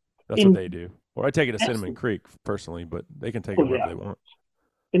 Well, that's what they do. Or I take it to Cinnamon Creek personally, but they can take it wherever they want.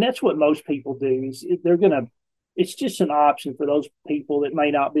 And that's what most people do. Is it's just an option for those people that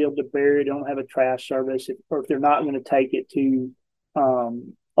may not be able to bury it, don't have a trash service, or if they're not going to take it to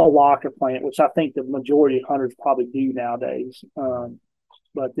a locker plant, which I think the majority of hunters probably do nowadays.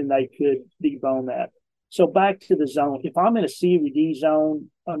 But then they could debone that. So back to the zone. If I'm in a CWD zone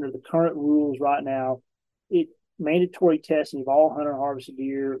under the current rules right now, mandatory testing of all hunter harvested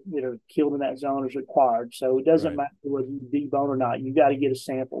deer that are killed in that zone is required. So it doesn't matter whether you debone or not. You got to get a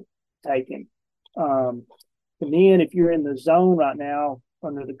sample taken. And then if you're in the zone right now,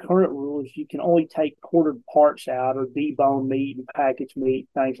 under the current rules, you can only take quartered parts out or debone meat and packaged meat,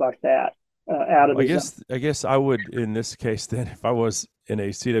 things like that, out of the zone. I guess I would, in this case, then, if I was in a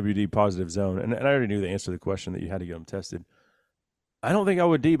CWD positive zone, and I already knew the answer to the question that you had to get them tested, I don't think I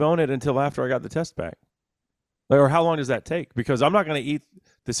would debone it until after I got the test back. Or how long does that take? Because I'm not going to eat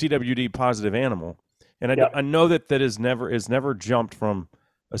the CWD positive animal. And I know that is never jumped from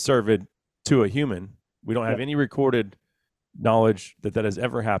a cervid to a human. We don't have any recorded knowledge that has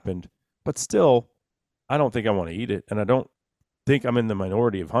ever happened, but still, I don't think I want to eat it, and I don't think I'm in the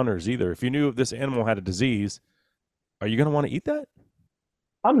minority of hunters either. If you knew this animal had a disease, are you going to want to eat that?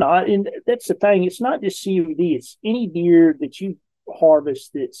 I'm not, and that's the thing. It's not just CWD. It's any deer that you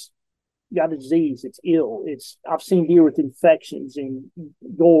harvest that's got a disease, it's ill. I've seen deer with infections and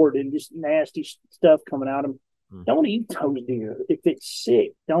gourd and just nasty stuff coming out of them. Don't eat those deer. If it's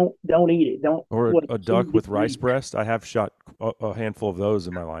sick, don't eat it. Or a duck with rice breast. I have shot a handful of those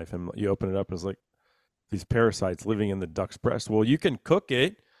in my life, and you open it up and it's like these parasites living in the duck's breast. Well, you can cook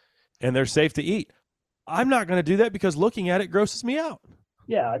it, and they're safe to eat. I'm not going to do that because looking at it grosses me out.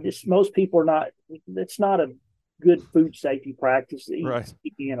 Yeah, just most people are not. It's not a good food safety practice to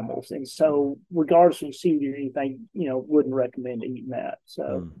eat animals, and so regardless of seed or anything, wouldn't recommend eating that.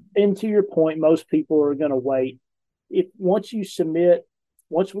 So, and to your point, most people are going to wait. If once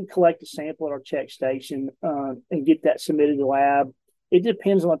we collect a sample at our check station and get that submitted to the lab, it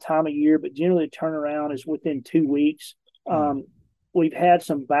depends on the time of year, but generally the turnaround is within 2 weeks. We've had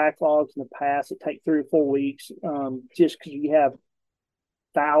some backlogs in the past that take 3 or 4 weeks, just because you have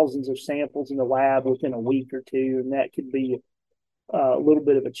thousands of samples in the lab within a week or two, and that could be a little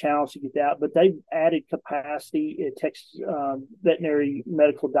bit of a challenge to get that. But they've added capacity at Texas Veterinary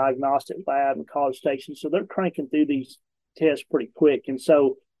Medical Diagnostic Lab and College Station, so they're cranking through these tests pretty quick. And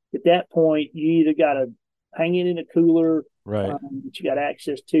so at that point, you either got to hang it in a cooler, right, that you got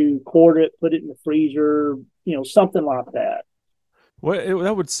access to, quarter it, put it in the freezer, something like that. Well,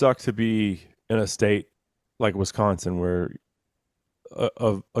 that would suck to be in a state like Wisconsin where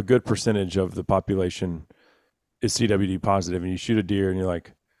a good percentage of the population is CWD positive, and you shoot a deer and you're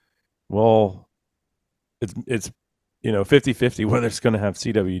like, well, it's 50-50 whether it's going to have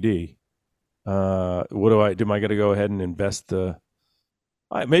CWD. What do I do? Am I going to go ahead and invest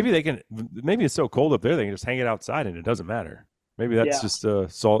maybe it's so cold up there they can just hang it outside and it doesn't matter. Maybe that's just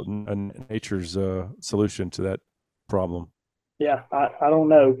salt and nature's solution to that problem. Yeah, I don't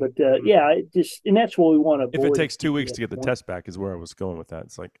know, but and that's what we want to avoid. If it takes 2 weeks to get the test back is where I was going with that.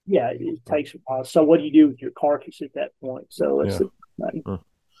 It's like, it takes a while. So what do you do with your carcass at that point? So that's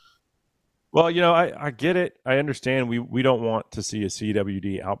Well, I get it. I understand. We don't want to see a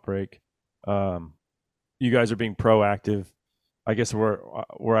CWD outbreak. You guys are being proactive. I guess where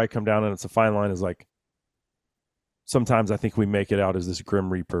I come down, and it's a fine line, is like sometimes I think we make it out as this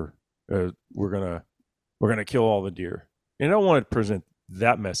grim reaper. We're gonna kill all the deer. And I don't want to present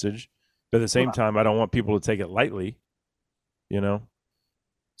that message, but at the same time, I don't want people to take it lightly,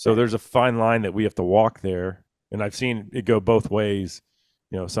 So there's a fine line that we have to walk there, and I've seen it go both ways.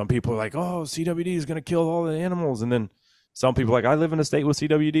 Some people are like, "Oh, CWD is going to kill all the animals," and then some people are like, "I live in a state with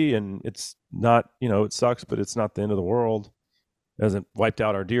CWD, and it's not, it sucks, but it's not the end of the world. It hasn't wiped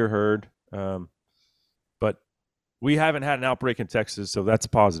out our deer herd." But we haven't had an outbreak in Texas, so that's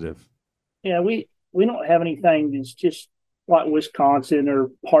positive. Yeah, we don't have anything that's just like Wisconsin or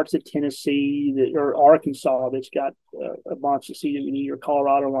parts of Tennessee or Arkansas that's got a bunch of CWD, or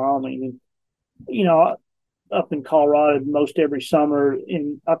Colorado, Wyoming. And, up in Colorado most every summer,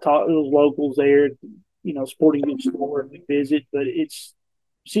 and I talk to those locals there, sporting goods store, we visit, but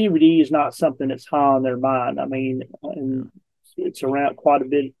CWD is not something that's high on their mind. I mean, and it's around quite a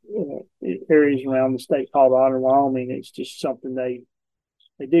bit, areas around the state of Colorado and Wyoming. It's just something they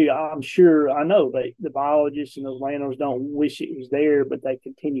do. I know the biologists and those landowners don't wish it was there, but they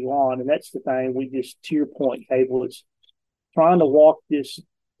continue on. And that's the thing. We just, to your point, Cable, it's trying to walk this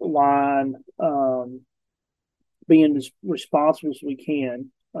line, being as responsible as we can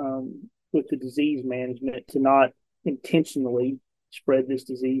with the disease management, to not intentionally spread this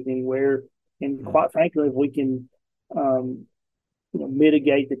disease anywhere. And quite frankly, if we can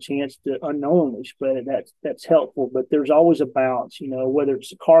mitigate the chance to unknowingly spread it, that's helpful. But there's always a balance, whether it's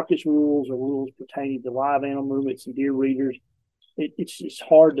the carcass rules or rules pertaining to live animal movements and deer breeders. It's just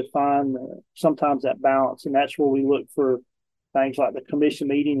hard to find sometimes that balance, and that's where we look for things like the commission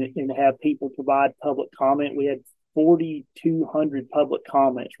meeting and have people provide public comment. We had 4,200 public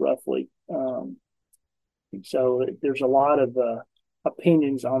comments roughly, so there's a lot of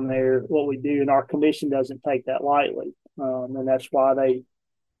opinions on there, what we do, and our commission doesn't take that lightly. And that's why they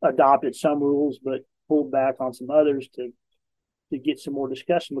adopted some rules but pulled back on some others to get some more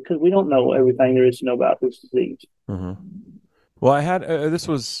discussion, because we don't know everything there is to know about this disease. Mm-hmm. Well, I had this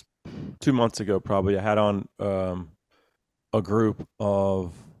was 2 months ago probably. I had on a group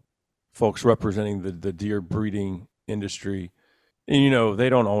of folks representing the deer breeding industry, and they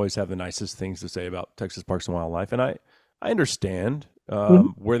don't always have the nicest things to say about Texas Parks and Wildlife, and I understand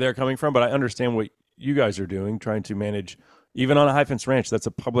where they're coming from, but I understand what you guys are doing, trying to manage, even on a high fence ranch, that's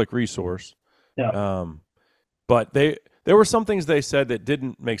a public resource. Yeah. But there were some things they said that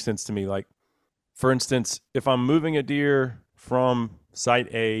didn't make sense to me. Like, for instance, if I'm moving a deer from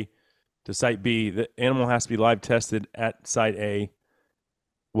site A to site B, the animal has to be live tested at site A.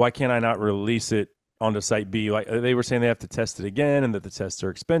 Why can't I not release it onto site B? Like, they were saying they have to test it again, and that the tests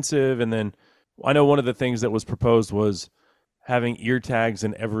are expensive. And then I know one of the things that was proposed was having ear tags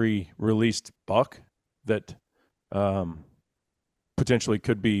in every released buck that potentially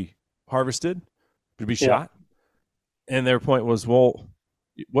could be harvested, could be shot. And their point was, well,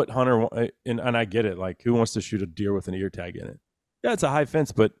 what hunter, and I get it, like, who wants to shoot a deer with an ear tag in it? Yeah, it's a high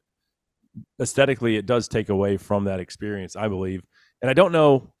fence, but aesthetically, it does take away from that experience, I believe. And I don't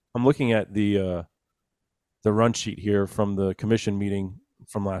know. I'm looking at the run sheet here from the commission meeting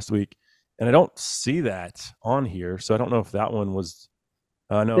from last week, and I don't see that on here. So I don't know if that one was.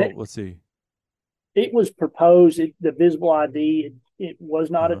 Let's see. It was proposed. The visible ID. It was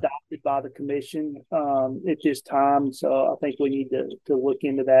not adopted by the commission at this time. So I think we need to look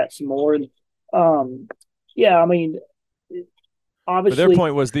into that some more. And yeah, I mean, obviously, but their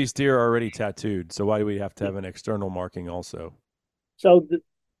point was these deer are already tattooed. So why do we have to have an external marking also? So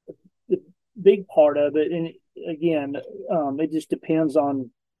the big part of it, and again, it just depends on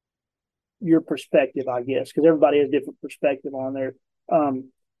your perspective, I guess, because everybody has a different perspective on there.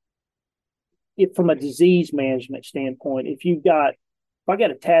 If from a disease management standpoint, if I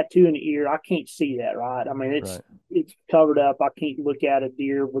got a tattoo in the ear, I can't see that, right? I mean, it's covered up. I can't look at a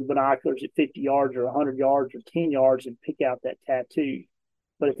deer with binoculars at 50 yards or 100 yards or 10 yards and pick out that tattoo.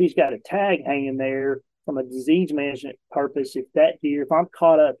 But if he's got a tag hanging there from a disease management purpose, if I'm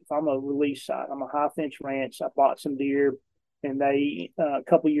caught up, if I'm a release site, I'm a high fence ranch, I bought some deer, and they a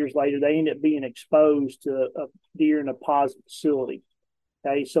couple of years later, they end up being exposed to a deer in a positive facility.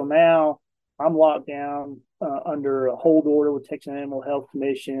 Okay, so now I'm locked down under a hold order with Texas Animal Health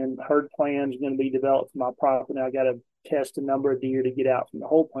Commission. Herd plan is going to be developed for my property. I got to test a number of deer to get out from the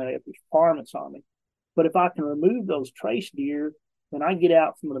hold plan. I have requirements on me. But if I can remove those trace deer, then I get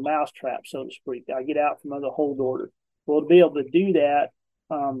out from the mousetrap, so to speak. I get out from under hold order. Well, to be able to do that,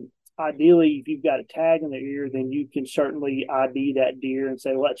 ideally, if you've got a tag in the ear, then you can certainly ID that deer and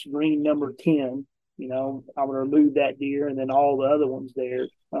say, well, that's green number 10. I'm going to remove that deer and then all the other ones there.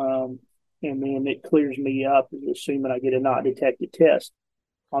 And then it clears me up, assuming I get a not detected test.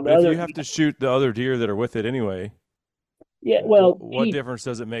 But if you have to shoot the other deer that are with it anyway, yeah. Well, what difference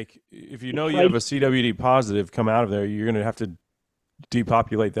does it make if you know you have a CWD positive come out of there? You're going to have to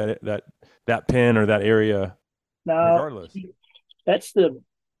depopulate that pen or that area, regardless. That's to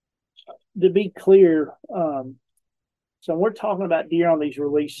be clear. So we're talking about deer on these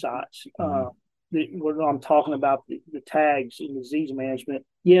release sites. I'm talking about the tags and disease management.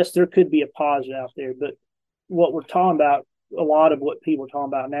 Yes, there could be a positive out there, but what we're talking about, a lot of what people are talking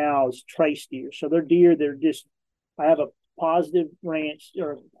about now is trace deer. So they're deer, I have a positive ranch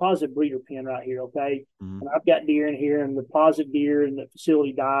or positive breeder pen right here, okay? And I've got deer in here, and the positive deer in the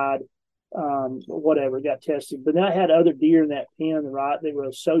facility died, whatever, got tested. But then I had other deer in that pen, right? They were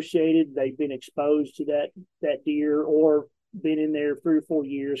associated, they've been exposed to that deer or been in there 3 or 4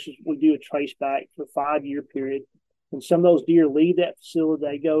 years. We do a trace back for a 5-year period. And some of those deer leave that facility,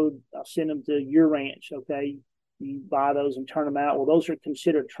 I send them to your ranch, okay? You buy those and turn them out. Well, those are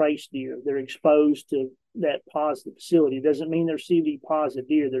considered trace deer. They're exposed to that positive facility. It doesn't mean they're CVD positive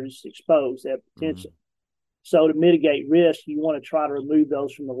deer. They're just exposed, they have potential. So to mitigate risk, you want to try to remove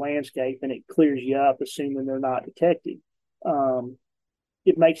those from the landscape, and it clears you up, assuming they're not detected.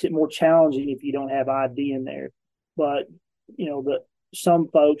 It makes it more challenging if you don't have ID in there. But some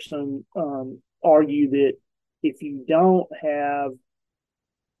folks argue that if you don't have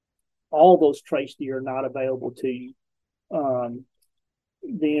all those trace deer are not available to you, and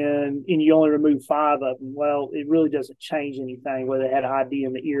you only remove 5 of them. Well, it really doesn't change anything whether they had ID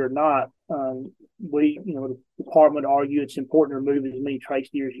in the ear or not. The department argue it's important to remove as many trace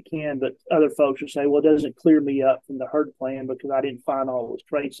deer as you can, but other folks will say, well, it doesn't clear me up from the herd plan because I didn't find all those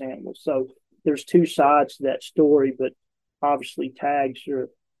trace animals. So there's 2 sides to that story, but obviously tags are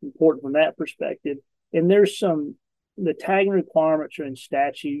important from that perspective. And there's the tagging requirements are in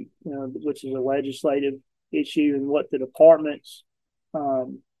statute, which is a legislative issue, and what the department's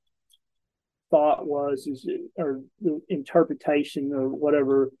thought or the interpretation or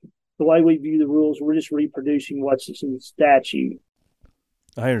whatever, the way we view the rules, we're just reproducing what's in the statute.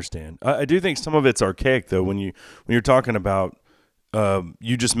 I understand. I do think some of it's archaic, though. When you're talking about,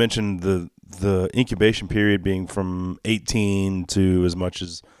 you just mentioned the incubation period being from 18 to as much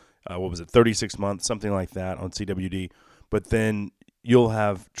as 36 months, something like that on CWD. But then you'll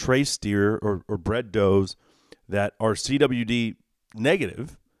have trace deer or bred does that are CWD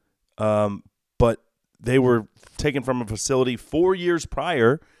negative, but they were taken from a facility 4 years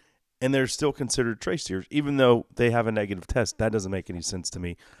prior, and they're still considered trace deer, even though they have a negative test. That doesn't make any sense to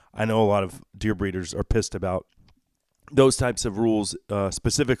me. I know a lot of deer breeders are pissed about those types of rules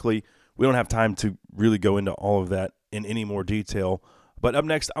specifically. We don't have time to really go into all of that in any more detail. But up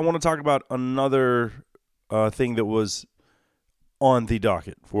next, I want to talk about another thing that was on the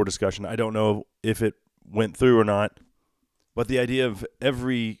docket for discussion. I don't know if it went through or not, but the idea of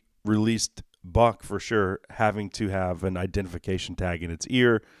every released buck for sure having to have an identification tag in its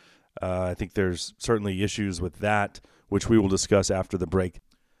ear. I think there's certainly issues with that, which we will discuss after the break.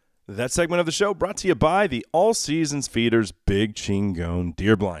 That segment of the show brought to you by the All Seasons Feeders Big Chingon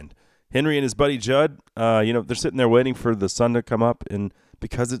Deer Blind. Henry and his buddy Judd, they're sitting there waiting for the sun to come up, and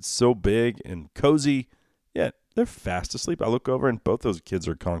because it's so big and cozy, they're fast asleep. I look over, and both those kids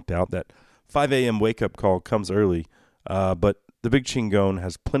are conked out. That 5 a.m. wake-up call comes early, but the Big Chingon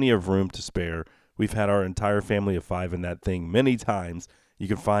has plenty of room to spare. We've had our entire family of 5 in that thing many times. You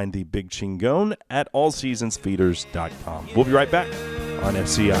can find the Big Chingon at allseasonsfeeders.com. We'll be right back on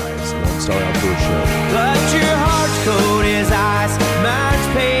SCI's Lone Star Outdoor Show. But your heart's cold as ice, mine's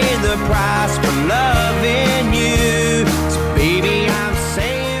paying the price for loving you. So baby, I'm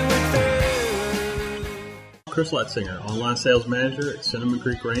saying we're through. Chris Letzinger, online sales manager at Cinnamon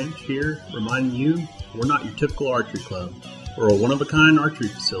Creek Ranch here, reminding you we're not your typical archery club. We're a one-of-a-kind archery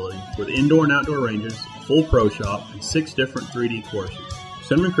facility with indoor and outdoor ranges, full pro shop, and 6 different 3D courses.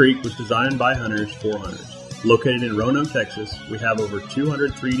 Cinnamon Creek was designed by hunters for hunters. Located in Roanoke, Texas, we have over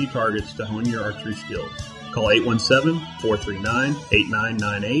 200 3D targets to hone your archery skills. Call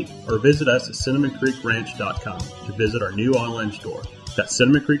 817-439-8998 or visit us at cinnamoncreekranch.com to visit our new online store. That's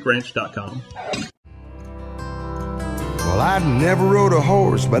cinnamoncreekranch.com. Well, I'd never rode a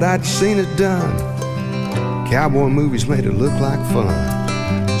horse, but I'd seen it done. Cowboy movies made it look like fun.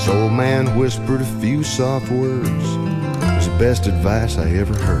 This old man whispered a few soft words. It was the best advice I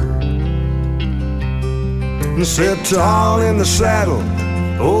ever heard. And sit tall in the saddle,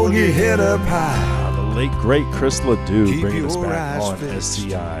 hold your head up high. The late, great Chris Ledoux bringing us back on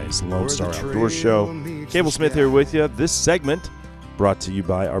SCI's Lone Star Outdoor Show. Cable Smith here with you. This segment brought to you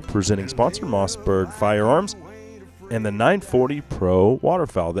by our presenting sponsor, Mossberg Firearms, and the 940 Pro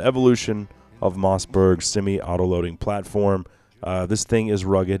Waterfowl, the evolution of Mossberg's semi-auto-loading platform. This thing is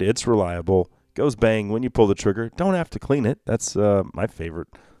rugged. It's reliable. Goes bang when you pull the trigger. Don't have to clean it. That's my favorite.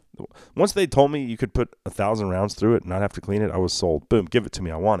 Once they told me you could put 1,000 rounds through it and not have to clean it, I was sold. Boom, give it to me.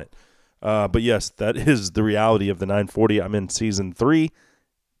 I want it. But yes, that is the reality of the 940. I'm in season 3,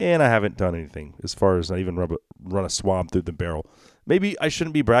 and I haven't done anything as far as I even run a swab through the barrel. Maybe I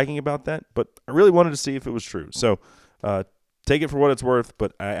shouldn't be bragging about that, but I really wanted to see if it was true. So take it for what it's worth,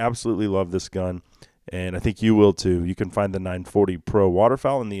 but I absolutely love this gun, and I think you will too. You can find the 940 Pro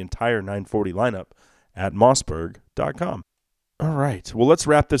Waterfowl and the entire 940 lineup at mossberg.com. All right, well, let's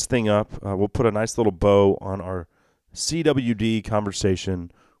wrap this thing up. We'll put a nice little bow on our CWD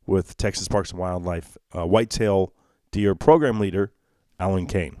conversation with Texas Parks and Wildlife Whitetail Deer Program Leader, Alan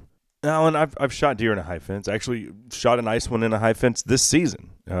Cain. Alan, I've shot deer in a high fence. I actually shot a nice one in a high fence this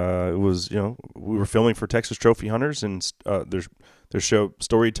season. It was, we were filming for Texas Trophy Hunters and their show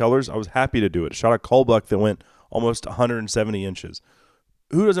Storytellers. I was happy to do it. Shot a cull buck that went almost 170 inches.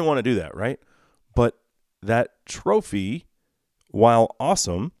 Who doesn't want to do that, right? But that trophy, while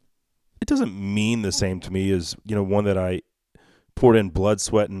awesome, it doesn't mean the same to me as, one that I poured in blood,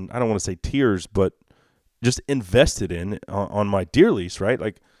 sweat, and I don't want to say tears, but just invested in on my deer lease, right?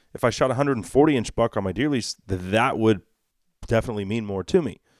 Like, if I shot a 140-inch buck on my deer lease, that would definitely mean more to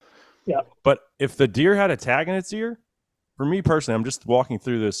me. Yeah. But if the deer had a tag in its ear, for me personally, I'm just walking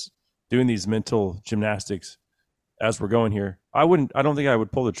through this, doing these mental gymnastics as we're going here. I don't think I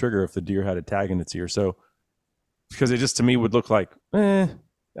would pull the trigger if the deer had a tag in its ear. So, because it just to me would look like, I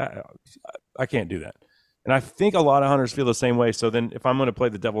can't do that. And I think a lot of hunters feel the same way. So then if I'm going to play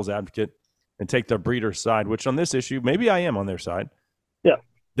the devil's advocate and take the breeder's side, which on this issue, maybe I am on their side. Yeah.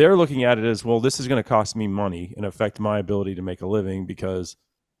 They're looking at it as, well, this is going to cost me money and affect my ability to make a living because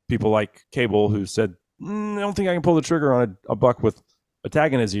people like Cable, who said, I don't think I can pull the trigger on a buck with a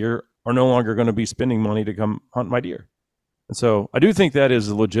tag in his ear, are no longer going to be spending money to come hunt my deer. And so I do think that is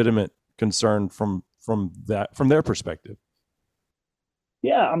a legitimate concern from their perspective.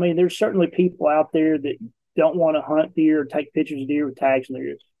 Yeah, I mean, there's certainly people out there that don't want to hunt deer or take pictures of deer with tags in their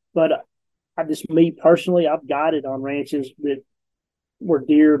ears. But me personally, I've guided on ranches where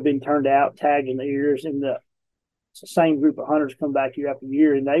deer have been turned out, tagged in the ears, and it's the same group of hunters come back year after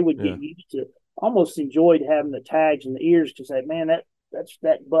year, and they would get used to, almost enjoyed having the tags in the ears to say, man, that's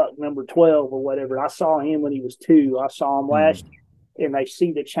that buck number 12 or whatever. I saw him when he was 2. I saw him last year, and they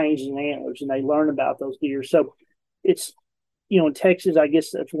see the changes in antlers, and they learn about those deer. So it's, in Texas, I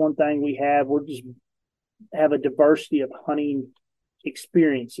guess that's one thing we have. We're just have a diversity of hunting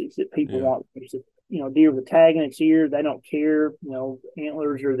experiences that people want. Deer with a tag in its ear, they don't care.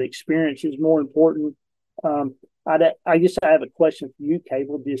 Antlers or the experience is more important. I guess I have a question for you,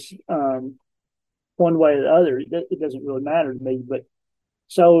 Cable. Just one way or the other, it doesn't really matter to me. But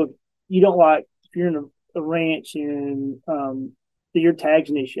so you don't like, if you're in a ranch and deer tags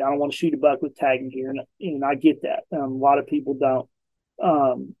an issue, I don't want to shoot a buck with tagging here, and I get that. A lot of people don't.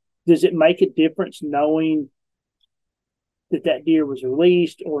 Does it make a difference knowing that deer was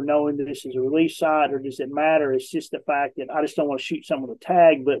released, or knowing that this is a release site, or does it matter? It's just the fact that I just don't want to shoot someone with a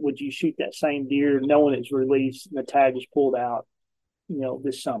tag, but would you shoot that same deer knowing it's released and the tag was pulled out,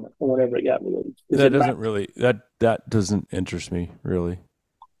 this summer or whenever it got released? That doesn't interest me really.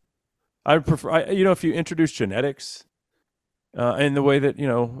 I would prefer, if you introduce genetics, in the way that,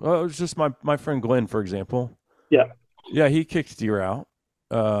 it was just my friend Glenn, for example. Yeah, he kicked deer out.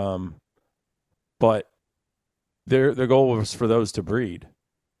 But their goal was for those to breed.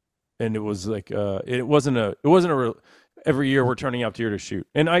 And it was like, it wasn't a real, every year we're turning out deer to shoot.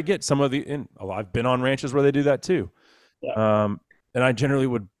 And I get some of I've been on ranches where they do that too. Yeah. And I generally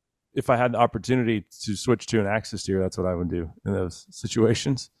would, if I had the opportunity to switch to an axis deer, that's what I would do in those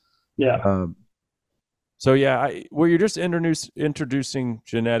situations. Yeah. So yeah, where you're just introducing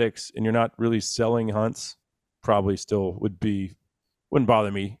genetics and you're not really selling hunts, probably still wouldn't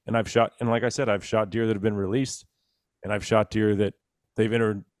bother me. And like I said, I've shot deer that have been released, and I've shot deer that they've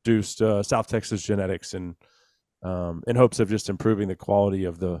introduced South Texas genetics, and in hopes of just improving the quality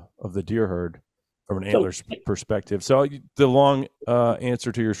of the deer herd from an antler perspective. So the long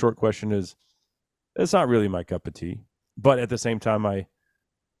answer to your short question is, it's not really my cup of tea. But at the same time,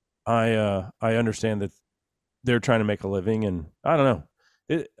 I understand that they're trying to make a living, and I don't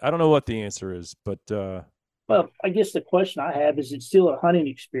know. I don't know what the answer is, but well, I guess the question I have is, it's still a hunting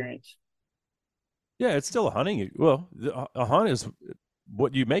experience. Yeah, it's still a hunting. Well, a hunt is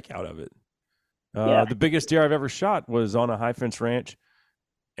what you make out of it. The biggest deer I've ever shot was on a high fence ranch,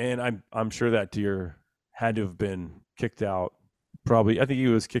 and I'm sure that deer had to have been kicked out. I think he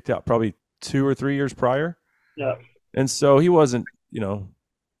was kicked out probably 2 or 3 years prior. Yeah, and so he wasn't. I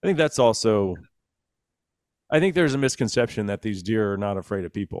think that's also. I think there's a misconception that these deer are not afraid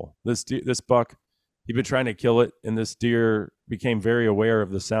of people. This buck, he'd been trying to kill it, and this deer became very aware of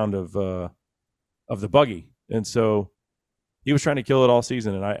the sound of the buggy, and so he was trying to kill it all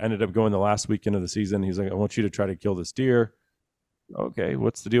season. And I ended up going the last weekend of the season. He's like, "I want you to try to kill this deer." Okay,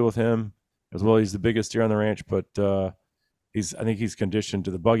 what's the deal with him? As well, he's the biggest deer on the ranch, but I think he's conditioned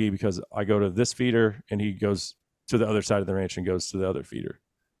to the buggy, because I go to this feeder and he goes to the other side of the ranch and goes to the other feeder.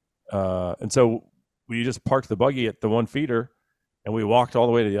 And so we just parked the buggy at the one feeder, and we walked all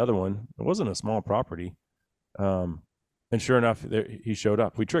the way to the other one. It wasn't a small property. And sure enough, he showed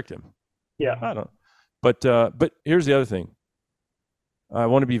up. We tricked him. Yeah. I don't. But here's the other thing. I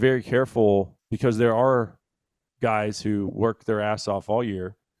want to be very careful, because there are guys who work their ass off all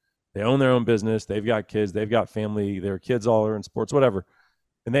year. They own their own business. They've got kids. They've got family. Their kids all are in sports, whatever.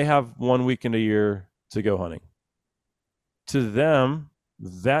 And they have 1 weekend a year to go hunting. To them,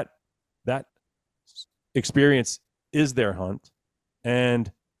 that experience is their hunt,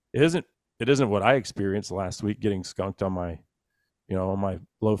 and it isn't what I experienced last week, getting skunked on my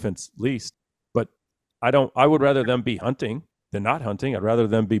low fence lease. But I would rather them be hunting than not hunting. I'd rather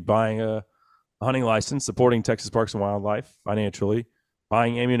them be buying a hunting license, supporting Texas Parks and Wildlife financially,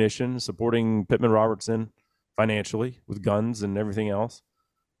 buying ammunition, supporting Pittman Robertson financially with guns and everything else.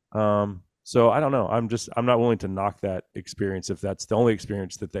 So I don't know. I'm not willing to knock that experience if that's the only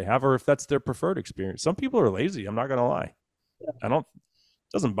experience that they have, or if that's their preferred experience. Some people are lazy. I'm not going to lie. Yeah. It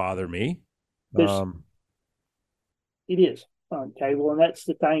doesn't bother me. It is on cable, and that's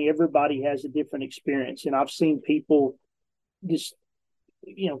the thing. Everybody has a different experience, and I've seen people just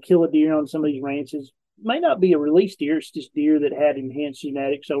kill a deer on some of these ranches. It may not be a released deer; it's just deer that had enhanced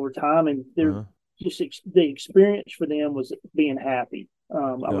genetics over time, and they're the experience for them was being happy.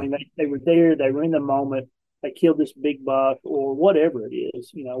 I mean, they were there, they were in the moment, they killed this big buck or whatever it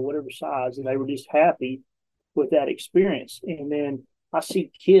is, whatever size, and they were just happy with that experience. And then I see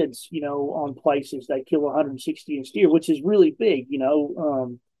kids, on places they kill 160-inch deer, which is really big,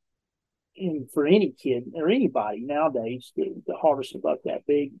 and for any kid or anybody nowadays to harvest a buck that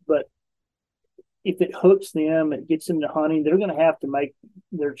big. But if it hooks them, it gets them to hunting, they're going to have to make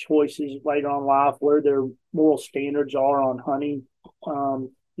their choices later on in life, where their moral standards are on hunting. As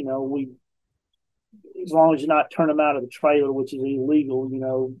long as you not turn them out of the trailer, which is illegal,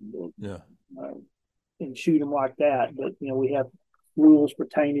 and shoot them like that. But, we have rules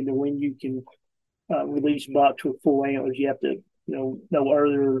pertaining to when you can release bucks with full antlers. You have to, no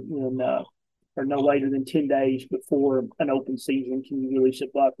earlier than, or no later than 10 days before an open season can you release a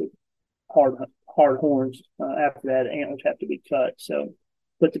buck with hard horns. After that, antlers have to be cut. So,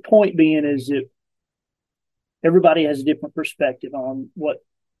 but the point being is that everybody has a different perspective on what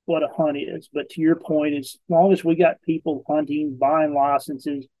a hunt is. But to your point, as long as we got people hunting, buying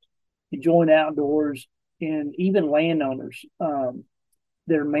licenses, enjoying outdoors, and even landowners,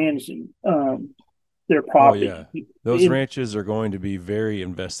 they're managing their property. Oh, yeah. Those ranches are going to be very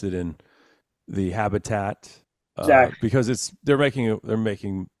invested in the habitat Exactly. Because they're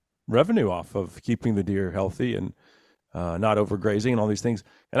making revenue off of keeping the deer healthy and not overgrazing and all these things.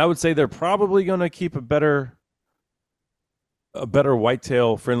 And I would say they're probably going to keep a better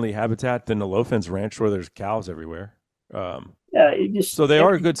whitetail friendly habitat than the low fence ranch where there's cows everywhere. So they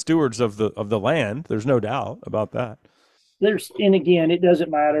are good stewards of the land. There's no doubt about that. And again, it doesn't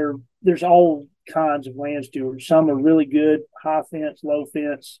matter. There's all kinds of land stewards. Some are really good, high fence, low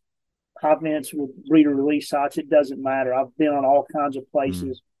fence, high fence with breeder release sites. It doesn't matter. I've been on all kinds of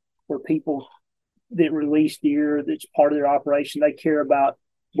places where people that release deer, that's part of their operation. They care about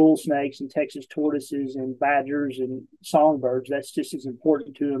bull snakes and Texas tortoises and badgers and songbirds. That's just as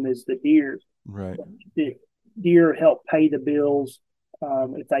important to them as the deer. Right. The deer help pay the bills.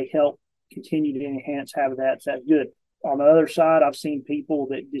 If they help continue to enhance habitats, that's good. On the other side, I've seen people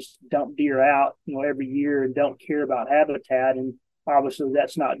that just dump deer out, every year and don't care about habitat. And obviously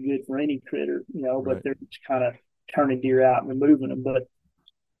that's not good for any critter, but they're just kind of turning deer out and removing them. But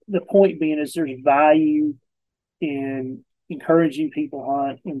the point being is there's value in encouraging people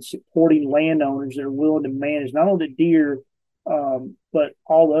hunt and supporting landowners that are willing to manage not only the deer, but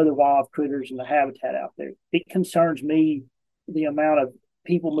all the other wild critters and the habitat out there. It concerns me the amount of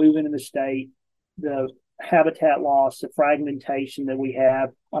people moving in the state, the habitat loss, the fragmentation that we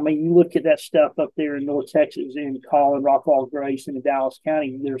have. I mean, you look at that stuff up there in North Texas, in Collin, Rockwall, Grace, and in Dallas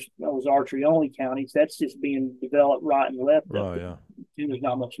County. There's those archery only counties. That's just being developed right and left. Oh yeah, and there's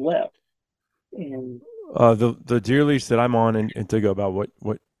not much left. And the deer lease that I'm on, and to go about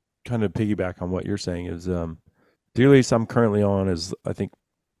what kind of piggyback on what you're saying is deer lease I'm currently on is I think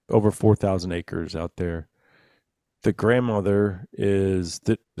over 4,000 acres out there. The grandmother is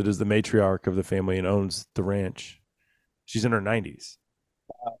that is the matriarch of the family and owns the ranch. She's in her 90s.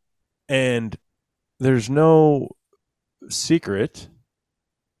 Wow. And there's no secret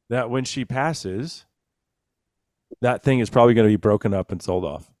that when she passes, that thing is probably going to be broken up and sold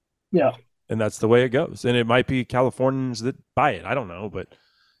off. Yeah. And that's the way it goes. And it might be Californians that buy it. I don't know, but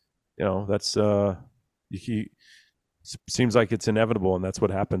that's seems like it's inevitable, and that's what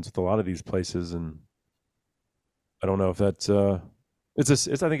happens with a lot of these places. And I don't know if that's I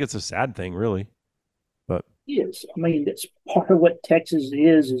think it's a sad thing, really. But yes, I mean, that's part of what Texas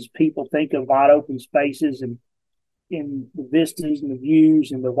is people think of wide open spaces and in the vistas and the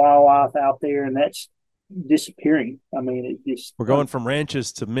views and the wildlife out there, and that's disappearing. I mean, we're going from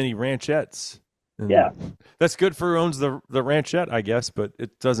ranches to mini ranchettes. Yeah, that's good for who owns the ranchette, I guess, but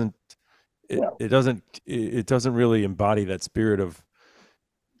it doesn't really embody that spirit of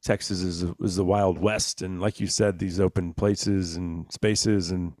Texas is the Wild West, and like you said, these open places and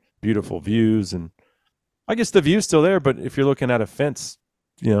spaces and beautiful views. And I guess the view's still there, but if you're looking at a fence,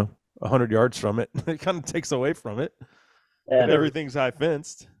 100 yards from it, it kind of takes away from it. And everything's high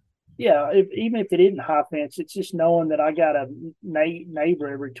fenced. Yeah, even if it isn't high fence, it's just knowing that I got a neighbor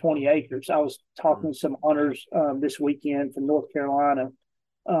every 20 acres. I was talking to some hunters this weekend from North Carolina.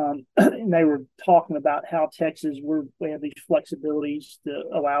 And they were talking about how Texas, we have these flexibilities to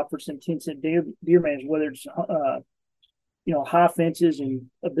allow for some intensive deer management, whether it's high fences and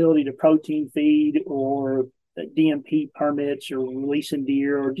ability to protein feed or DMP permits or releasing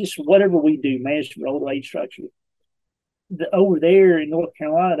deer or just whatever we do, management road age structure. Over there in North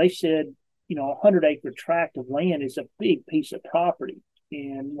Carolina, they said, a 100-acre tract of land is a big piece of property.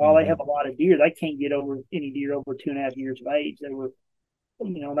 And while they have a lot of deer, they can't get any deer over 2.5 years of age. They were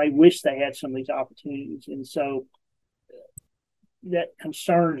they wish they had some of these opportunities. And so that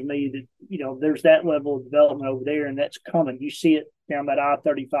concerns me that, there's that level of development over there, and that's coming. You see it down that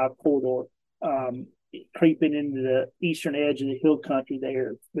I-35 corridor, creeping into the eastern edge of the hill country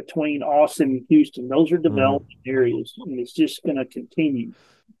there between Austin and Houston. Those are developing areas, and it's just going to continue.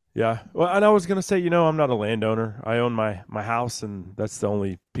 Yeah. Well, and I was going to say, I'm not a landowner. I own my house, and that's the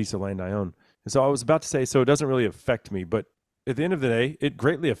only piece of land I own. And so I was about to say, so it doesn't really affect me, but at the end of the day, it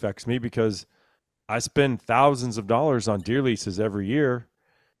greatly affects me because I spend thousands of dollars on deer leases every year,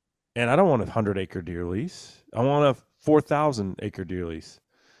 and I don't want a 100-acre deer lease. I want a 4,000-acre deer lease.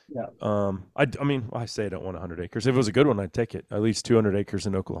 Yeah. I say I don't want 100 acres. If it was a good one, I'd take it. At least 200 acres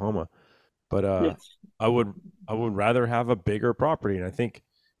in Oklahoma. But yes. I would rather have a bigger property. And I think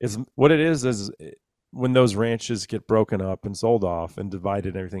what it is when those ranches get broken up and sold off and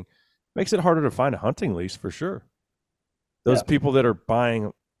divided and everything, makes it harder to find a hunting lease for sure. Those people that are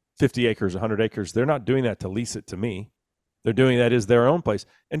buying 50 acres, 100 acres, they're not doing that to lease it to me. They're doing that as their own place.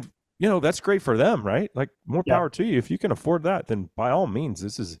 And, that's great for them, right? Like, more power to you. If you can afford that, then by all means,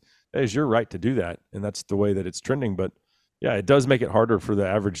 that is your right to do that. And that's the way that it's trending. But, yeah, it does make it harder for the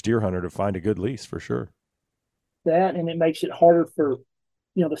average deer hunter to find a good lease for sure. That, and it makes it harder for,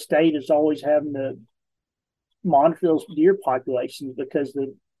 the state is always having to monitor those deer populations because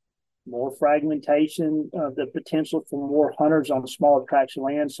the more fragmentation, the potential for more hunters on smaller tracts of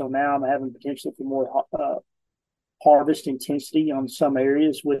land. So now I'm having potential for more harvest intensity on some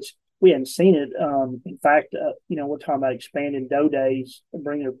areas, which we hadn't seen it. In fact, we're talking about expanding doe days and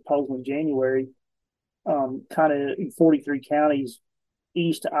bringing a proposal in January, kind of in 43 counties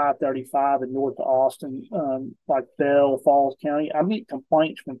east of I-35 and north of Austin, like Bell, Falls County. I get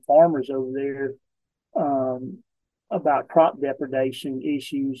complaints from farmers over there about crop depredation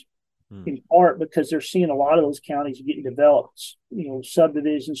issues, in part because they're seeing a lot of those counties getting developed,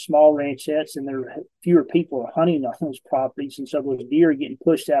 subdivisions, small ranchettes, and there are fewer people are hunting on those properties, and so those deer are getting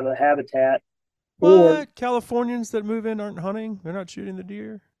pushed out of the habitat. What? Or Californians that move in aren't hunting? They're not shooting the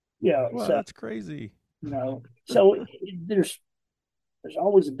deer? Yeah. Wow, so, that's crazy. So there's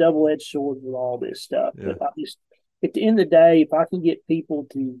always a double-edged sword with all this stuff. Yeah. But at the end of the day, if I can get people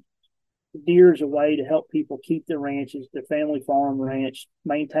to deer is a way to help people keep their ranches, their family farm ranch,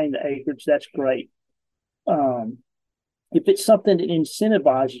 maintain the acreage, that's great. If it's something that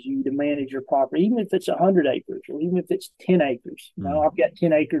incentivizes you to manage your property, even if it's 100 acres or even if it's 10 acres, I've got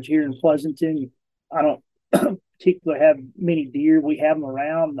 10 acres here in Pleasanton. I don't particularly have many deer. We have them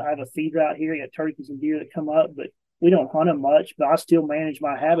around. I have a feed route here. I got turkeys and deer that come up, but we don't hunt them much. But I still manage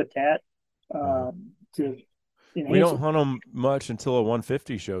my habitat we don't hunt them much until a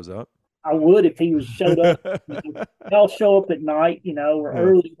 150 shows up. I would if he showed up. They'll show up at night, or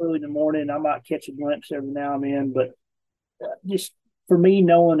early in the morning. I might catch a glimpse every now and then, but just for me,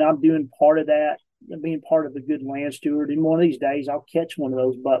 knowing I'm doing part of that, being part of a good land steward, and one of these days I'll catch one of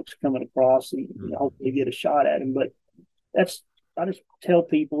those bucks coming across and hopefully get a shot at him. But I just tell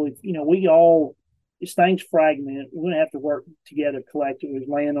people, if this thing's fragmented, we're going to have to work together collectively as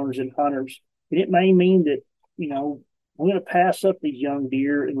landowners and hunters, and it may mean that we're going to pass up these young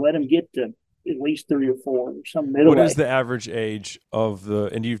deer and let them get to at least 3 or 4 or some middle. What is the average age of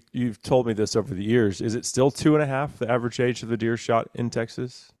and you've told me this over the years, is it still 2.5, the average age of the deer shot in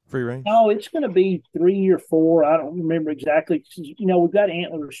Texas free range? No, it's going to be 3 or 4. I don't remember exactly. We've got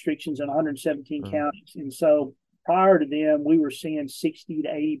antler restrictions in 117 counties. And so prior to them, we were seeing 60 to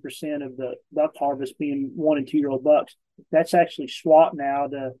 80% of the buck harvest being 1 and 2 year old bucks. That's actually swapped now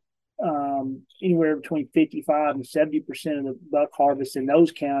to anywhere between 55 and 70% of the buck harvest in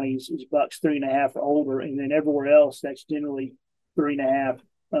those counties is bucks 3.5 or older, and then everywhere else that's generally 3.5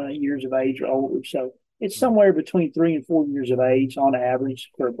 years of age or older. So it's somewhere between 3 and 4 years of age on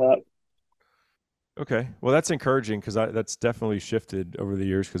average for a buck. Okay, well that's encouraging because that's definitely shifted over the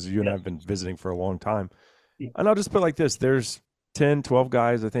years because you and I have been visiting for a long time. Yeah. And I'll just put it like this: there's 10, 12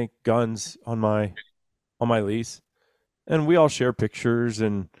 guys, I think, guns on my lease, and we all share pictures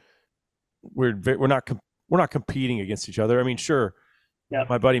and. We're not competing against each other. I mean, sure,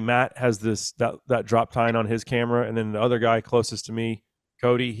 my buddy Matt has that drop tine on his camera, and then the other guy closest to me,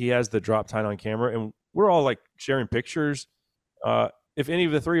 Cody, he has the drop tine on camera, and we're all like sharing pictures. If any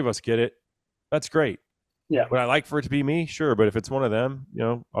of the three of us get it, that's great. Yeah. Would I like for it to be me? Sure, but if it's one of them,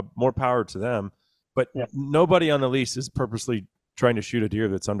 more power to them. But nobody on the lease is purposely trying to shoot a deer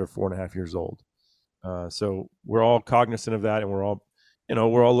that's under 4.5 years old. So we're all cognizant of that, and we're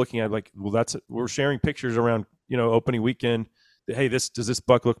all looking at we're sharing pictures around, opening weekend. Hey, does this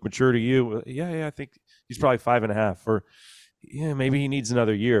buck look mature to you? Yeah, I think he's probably 5.5, or maybe he needs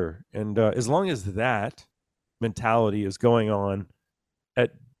another year. And as long as that mentality is going on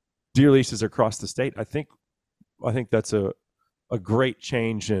at deer leases across the state, I think that's a great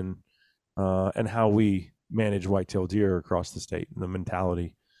change in and how we manage whitetail deer across the state, and the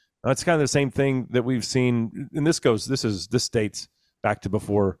mentality. That's kind of the same thing that we've seen, and this state's back to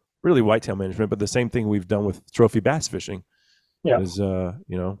before really whitetail management, but the same thing we've done with trophy bass fishing is, let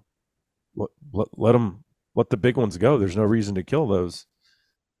the big ones go. There's no reason to kill those.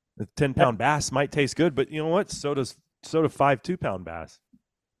 The 10-pound bass might taste good, but you know what? So do 5 2-pound bass.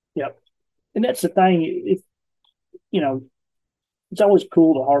 Yep. And that's the thing. It's always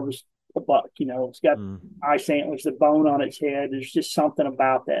cool to harvest a buck. It's got ice antlers, the bone on its head. There's just something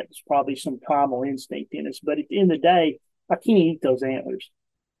about that. It's probably some primal instinct in us. But at the end of the day, I can't eat those antlers.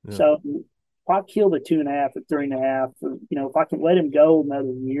 Yeah. So if I kill the 2.5 or 3.5, or, if I can let him go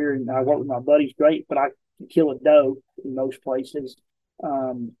another year and I work with my buddies, great, but I can kill a doe in most places,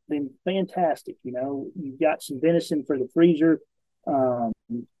 then fantastic. You've got some venison for the freezer,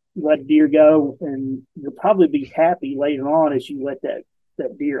 let deer go, and you'll probably be happy later on as you let that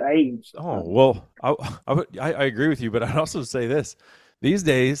deer age. Oh, well, I agree with you, but I'd also say this. These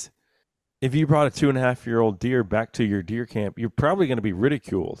days, if you brought a 2.5-year-old deer back to your deer camp, you're probably going to be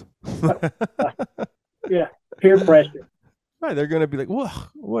ridiculed. Yeah, peer pressure. Right. They're going to be like, whoa,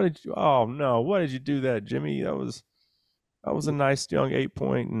 what did you, oh no, what did you do that, Jimmy? That was a nice young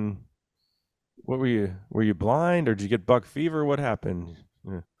 8-point. And what were you blind or did you get buck fever? What happened?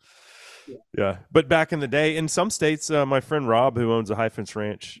 Yeah. But back in the day, in some states, my friend Rob, who owns a high fence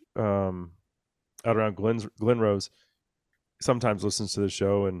ranch out around Glen Rose, sometimes listens to the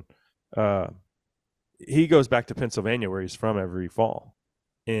show, and he goes back to Pennsylvania where he's from every fall.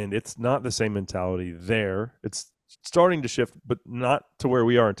 And it's not the same mentality there. It's starting to shift, but not to where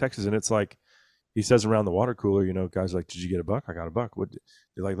we are in Texas. And it's like, he says around the water cooler, guys are like, did you get a buck? I got a buck. What?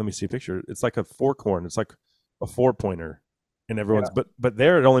 You're like, let me see a picture. It's like a fork horn. It's like a 4-pointer. And everyone's, but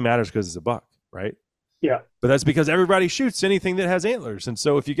there it only matters because it's a buck, right? Yeah. But that's because everybody shoots anything that has antlers. And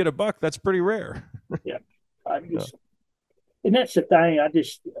so if you get a buck, that's pretty rare. Yeah. And that's the thing.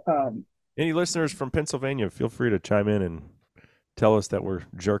 Any listeners from Pennsylvania, feel free to chime in and tell us that we're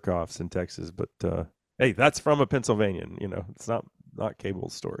jerk-offs in Texas. But, hey, that's from a Pennsylvanian. It's not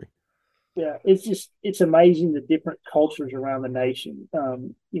Cable's story. Yeah, it's amazing the different cultures around the nation.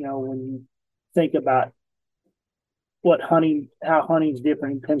 When you think about how hunting's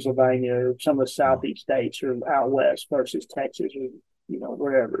different in Pennsylvania or some of the southeast states or out west versus Texas or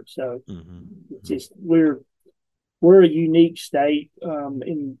wherever. So it's just we're a unique state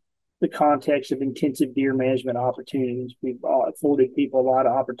in the context of intensive deer management opportunities. We've afforded people a lot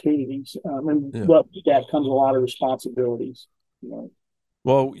of opportunities, but with that comes a lot of responsibilities.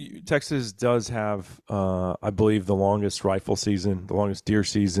 Well, Texas does have, I believe, the longest rifle season, the longest deer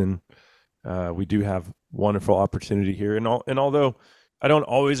season. We do have wonderful opportunity here, and although I don't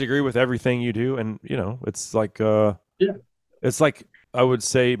always agree with everything you do, and it's like, it's like I would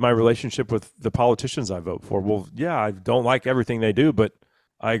say my relationship with the politicians I vote for. Well, yeah, I don't like everything they do, but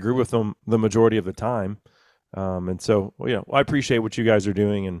I agree with them the majority of the time, and so I appreciate what you guys are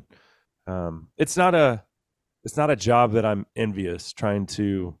doing, and it's not a job that I'm envious, trying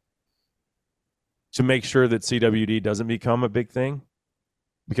to make sure that CWD doesn't become a big thing,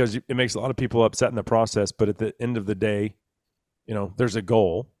 because it makes a lot of people upset in the process. But at the end of the day, there's a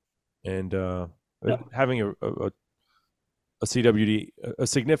goal, and having a CWD, a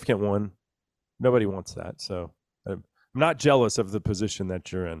significant one, nobody wants that. So I'm not jealous of the position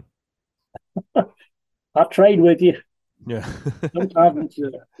that you're in. I'll trade with you. Yeah. Sometimes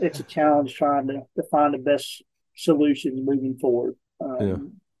it's a challenge trying to find the best solutions moving forward.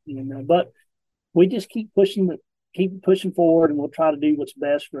 But we just keep pushing forward, and we'll try to do what's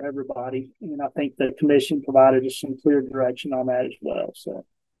best for everybody. And I think the commission provided us some clear direction on that as well. So,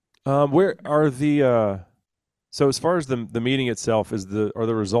 where are the so as far as the meeting itself, are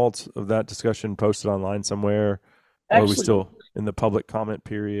the results of that discussion posted online somewhere, or are we still in the public comment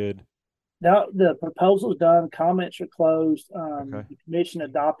period? Now the proposal's done. Comments are closed. The commission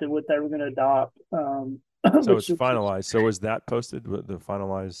adopted what they were going to adopt. So it's finalized. So is that posted with the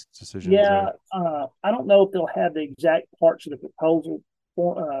finalized decision? Yeah. I don't know if they'll have the exact parts of the proposal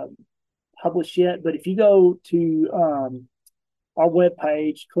published yet, but if you go to our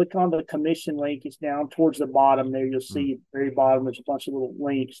webpage, click on the commission link. It's down towards the bottom there. You'll see at the very bottom, there's a bunch of little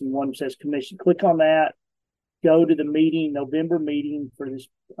links, and one says commission. Click on that. Go to the November meeting for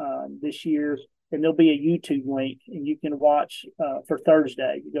this year, and there'll be a YouTube link, and you can watch for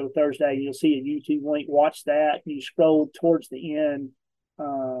Thursday. You go to Thursday, and you'll see a YouTube link. Watch that. And you scroll towards the end,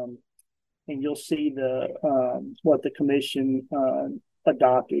 and you'll see what the commission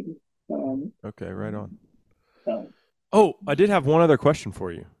adopted. Okay, right on. I did have one other question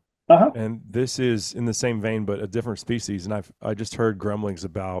for you. And this is in the same vein, but a different species. And I just heard grumblings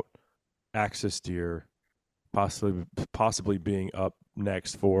about axis deer possibly being up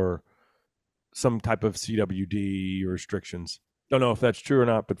next for some type of CWD restrictions. Don't know if that's true or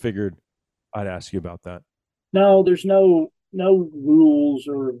not, but figured I'd ask you about that. No, there's no rules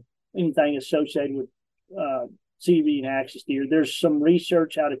or anything associated with CWD and axis deer. There's some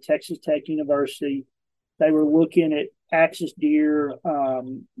research out of Texas Tech University. They were looking at axis deer,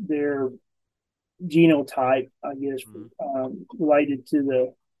 their genotype, I guess, related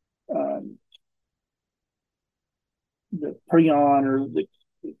to the prion or the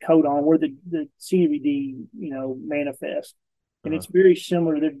codon, where the CWD, manifests. And it's very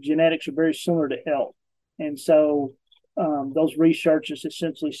similar. The genetics are very similar to elk. And so those researchers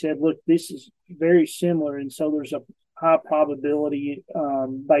essentially said, look, this is very similar. And so there's a high probability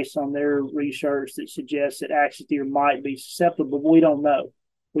based on their research that suggests that axis deer might be susceptible, but we don't know.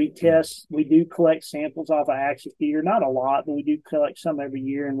 We do collect samples off of axis deer, not a lot, but we do collect some every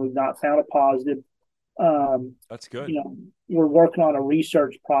year, and we've not found a positive. That's good. We're working on a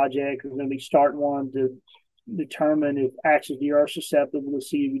research project. We're going to be starting one to determine if axis deer are susceptible to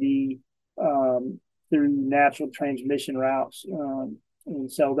CWD. through natural transmission routes.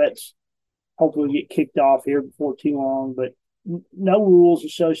 And so that's hopefully get kicked off here before too long, but no rules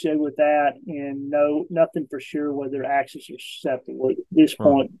associated with that, and nothing for sure whether axis are susceptible. At this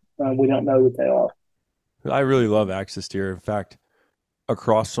point, we don't know that they are. I really love axis deer. In fact,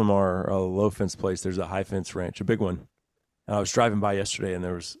 across from our low fence place, there's a high fence ranch, a big one. And I was driving by yesterday, and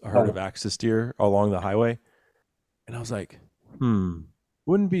there was a herd of axis deer along the highway. And I was like,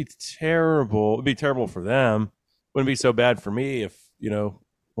 wouldn't be terrible. It'd be terrible for them. Wouldn't be so bad for me if,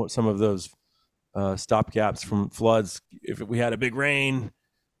 what some of those stop gaps from floods, if we had a big rain.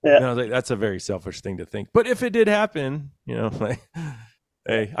 Yeah. I was like, that's a very selfish thing to think. But if it did happen, like,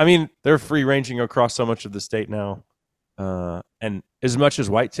 hey, I mean, they're free ranging across so much of the state now. And as much as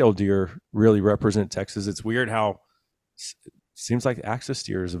whitetail deer really represent Texas, it's weird how it seems like axis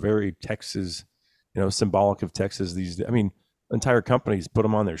deer is a very Texas, symbolic of Texas these days. I mean, entire companies put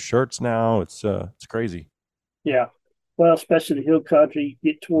them on their shirts now. It's crazy. Yeah. Well, especially the hill country,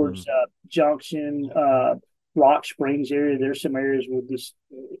 get towards Junction, Rock Springs area. There's some areas with just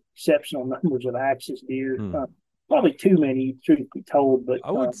exceptional numbers of axis deer. Probably too many, truth be told. But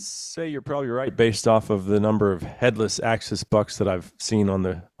I would say you're probably right based off of the number of headless axis bucks that I've seen on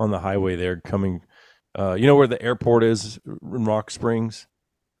the highway there coming. Where the airport is in Rock Springs?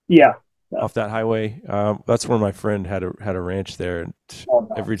 Yeah. Off that highway. That's where my friend had a ranch there. And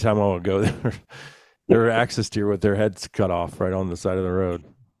every time I would go there, there were axis deer with their heads cut off right on the side of the road,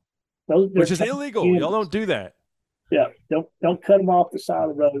 which is illegal. Y'all don't do that. Yeah, don't cut them off the side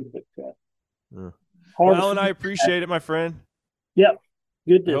of the road. But well, Alan, I appreciate it, my friend. Yep,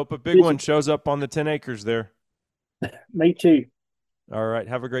 good. I hope a big one shows up on the 10 acres there. Me too. All right,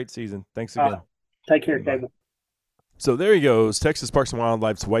 have a great season. Thanks again. Take care, David. So there he goes, Texas Parks and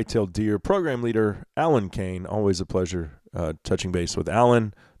Wildlife's whitetail deer program leader, Alan Cain. Always a pleasure touching base with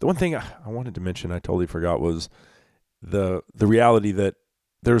Alan. The one thing I wanted to mention, I totally forgot, was the reality that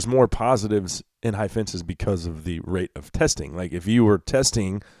there's more positives in high fences because of the rate of testing. Like if you were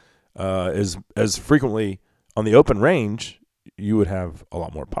testing as frequently on the open range, you would have a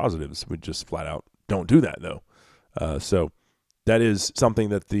lot more positives. We just flat out don't do that though. So that is something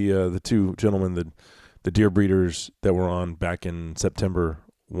that the two gentlemen, the deer breeders that were on back in September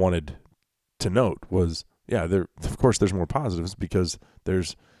wanted to note was, of course there's more positives because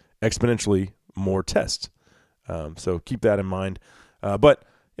there's exponentially more tests. So keep that in mind. But,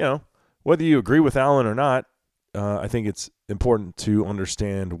 whether you agree with Alan or not, I think it's important to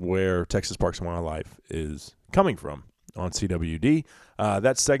understand where Texas Parks and Wildlife is coming from on CWD.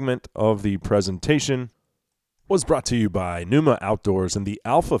 That segment of the presentation was brought to you by Numa Outdoors and the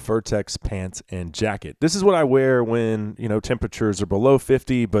Alpha Vertex pants and jacket. This is what I wear when, temperatures are below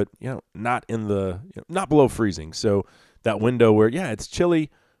 50, but, not in not below freezing. So that window where, it's chilly,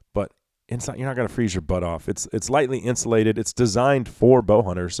 but inside you're not going to freeze your butt off. It's lightly insulated. It's designed for bow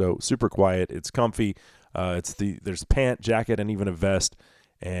hunters, so super quiet. It's comfy. There's pant, jacket, and even a vest,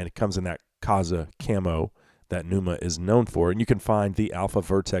 and it comes in that Kaza camo that Numa is known for. And you can find the Alpha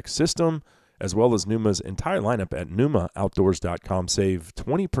Vertex system as well as Numa's entire lineup at NumaOutdoors.com. Save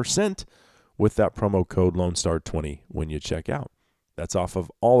 20% with that promo code LoneStar20 when you check out. That's off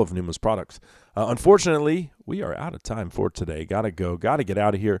of all of Numa's products. Unfortunately, we are out of time for today. Gotta go. Gotta get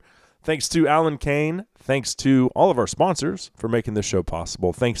out of here. Thanks to Alan Cain. Thanks to all of our sponsors for making this show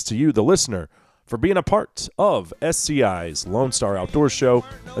possible. Thanks to you, the listener, for being a part of SCI's Lone Star Outdoors Show.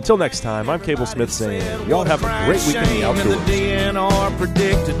 Until next time, I'm Cable Smith saying, y'all have a great week in the outdoors. The DNR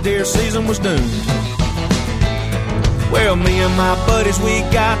predicted deer season was doomed. Well, me and my buddies, we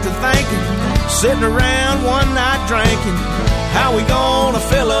got to thinking, sitting around one night drinking, how we gonna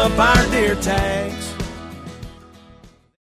fill up our deer tag?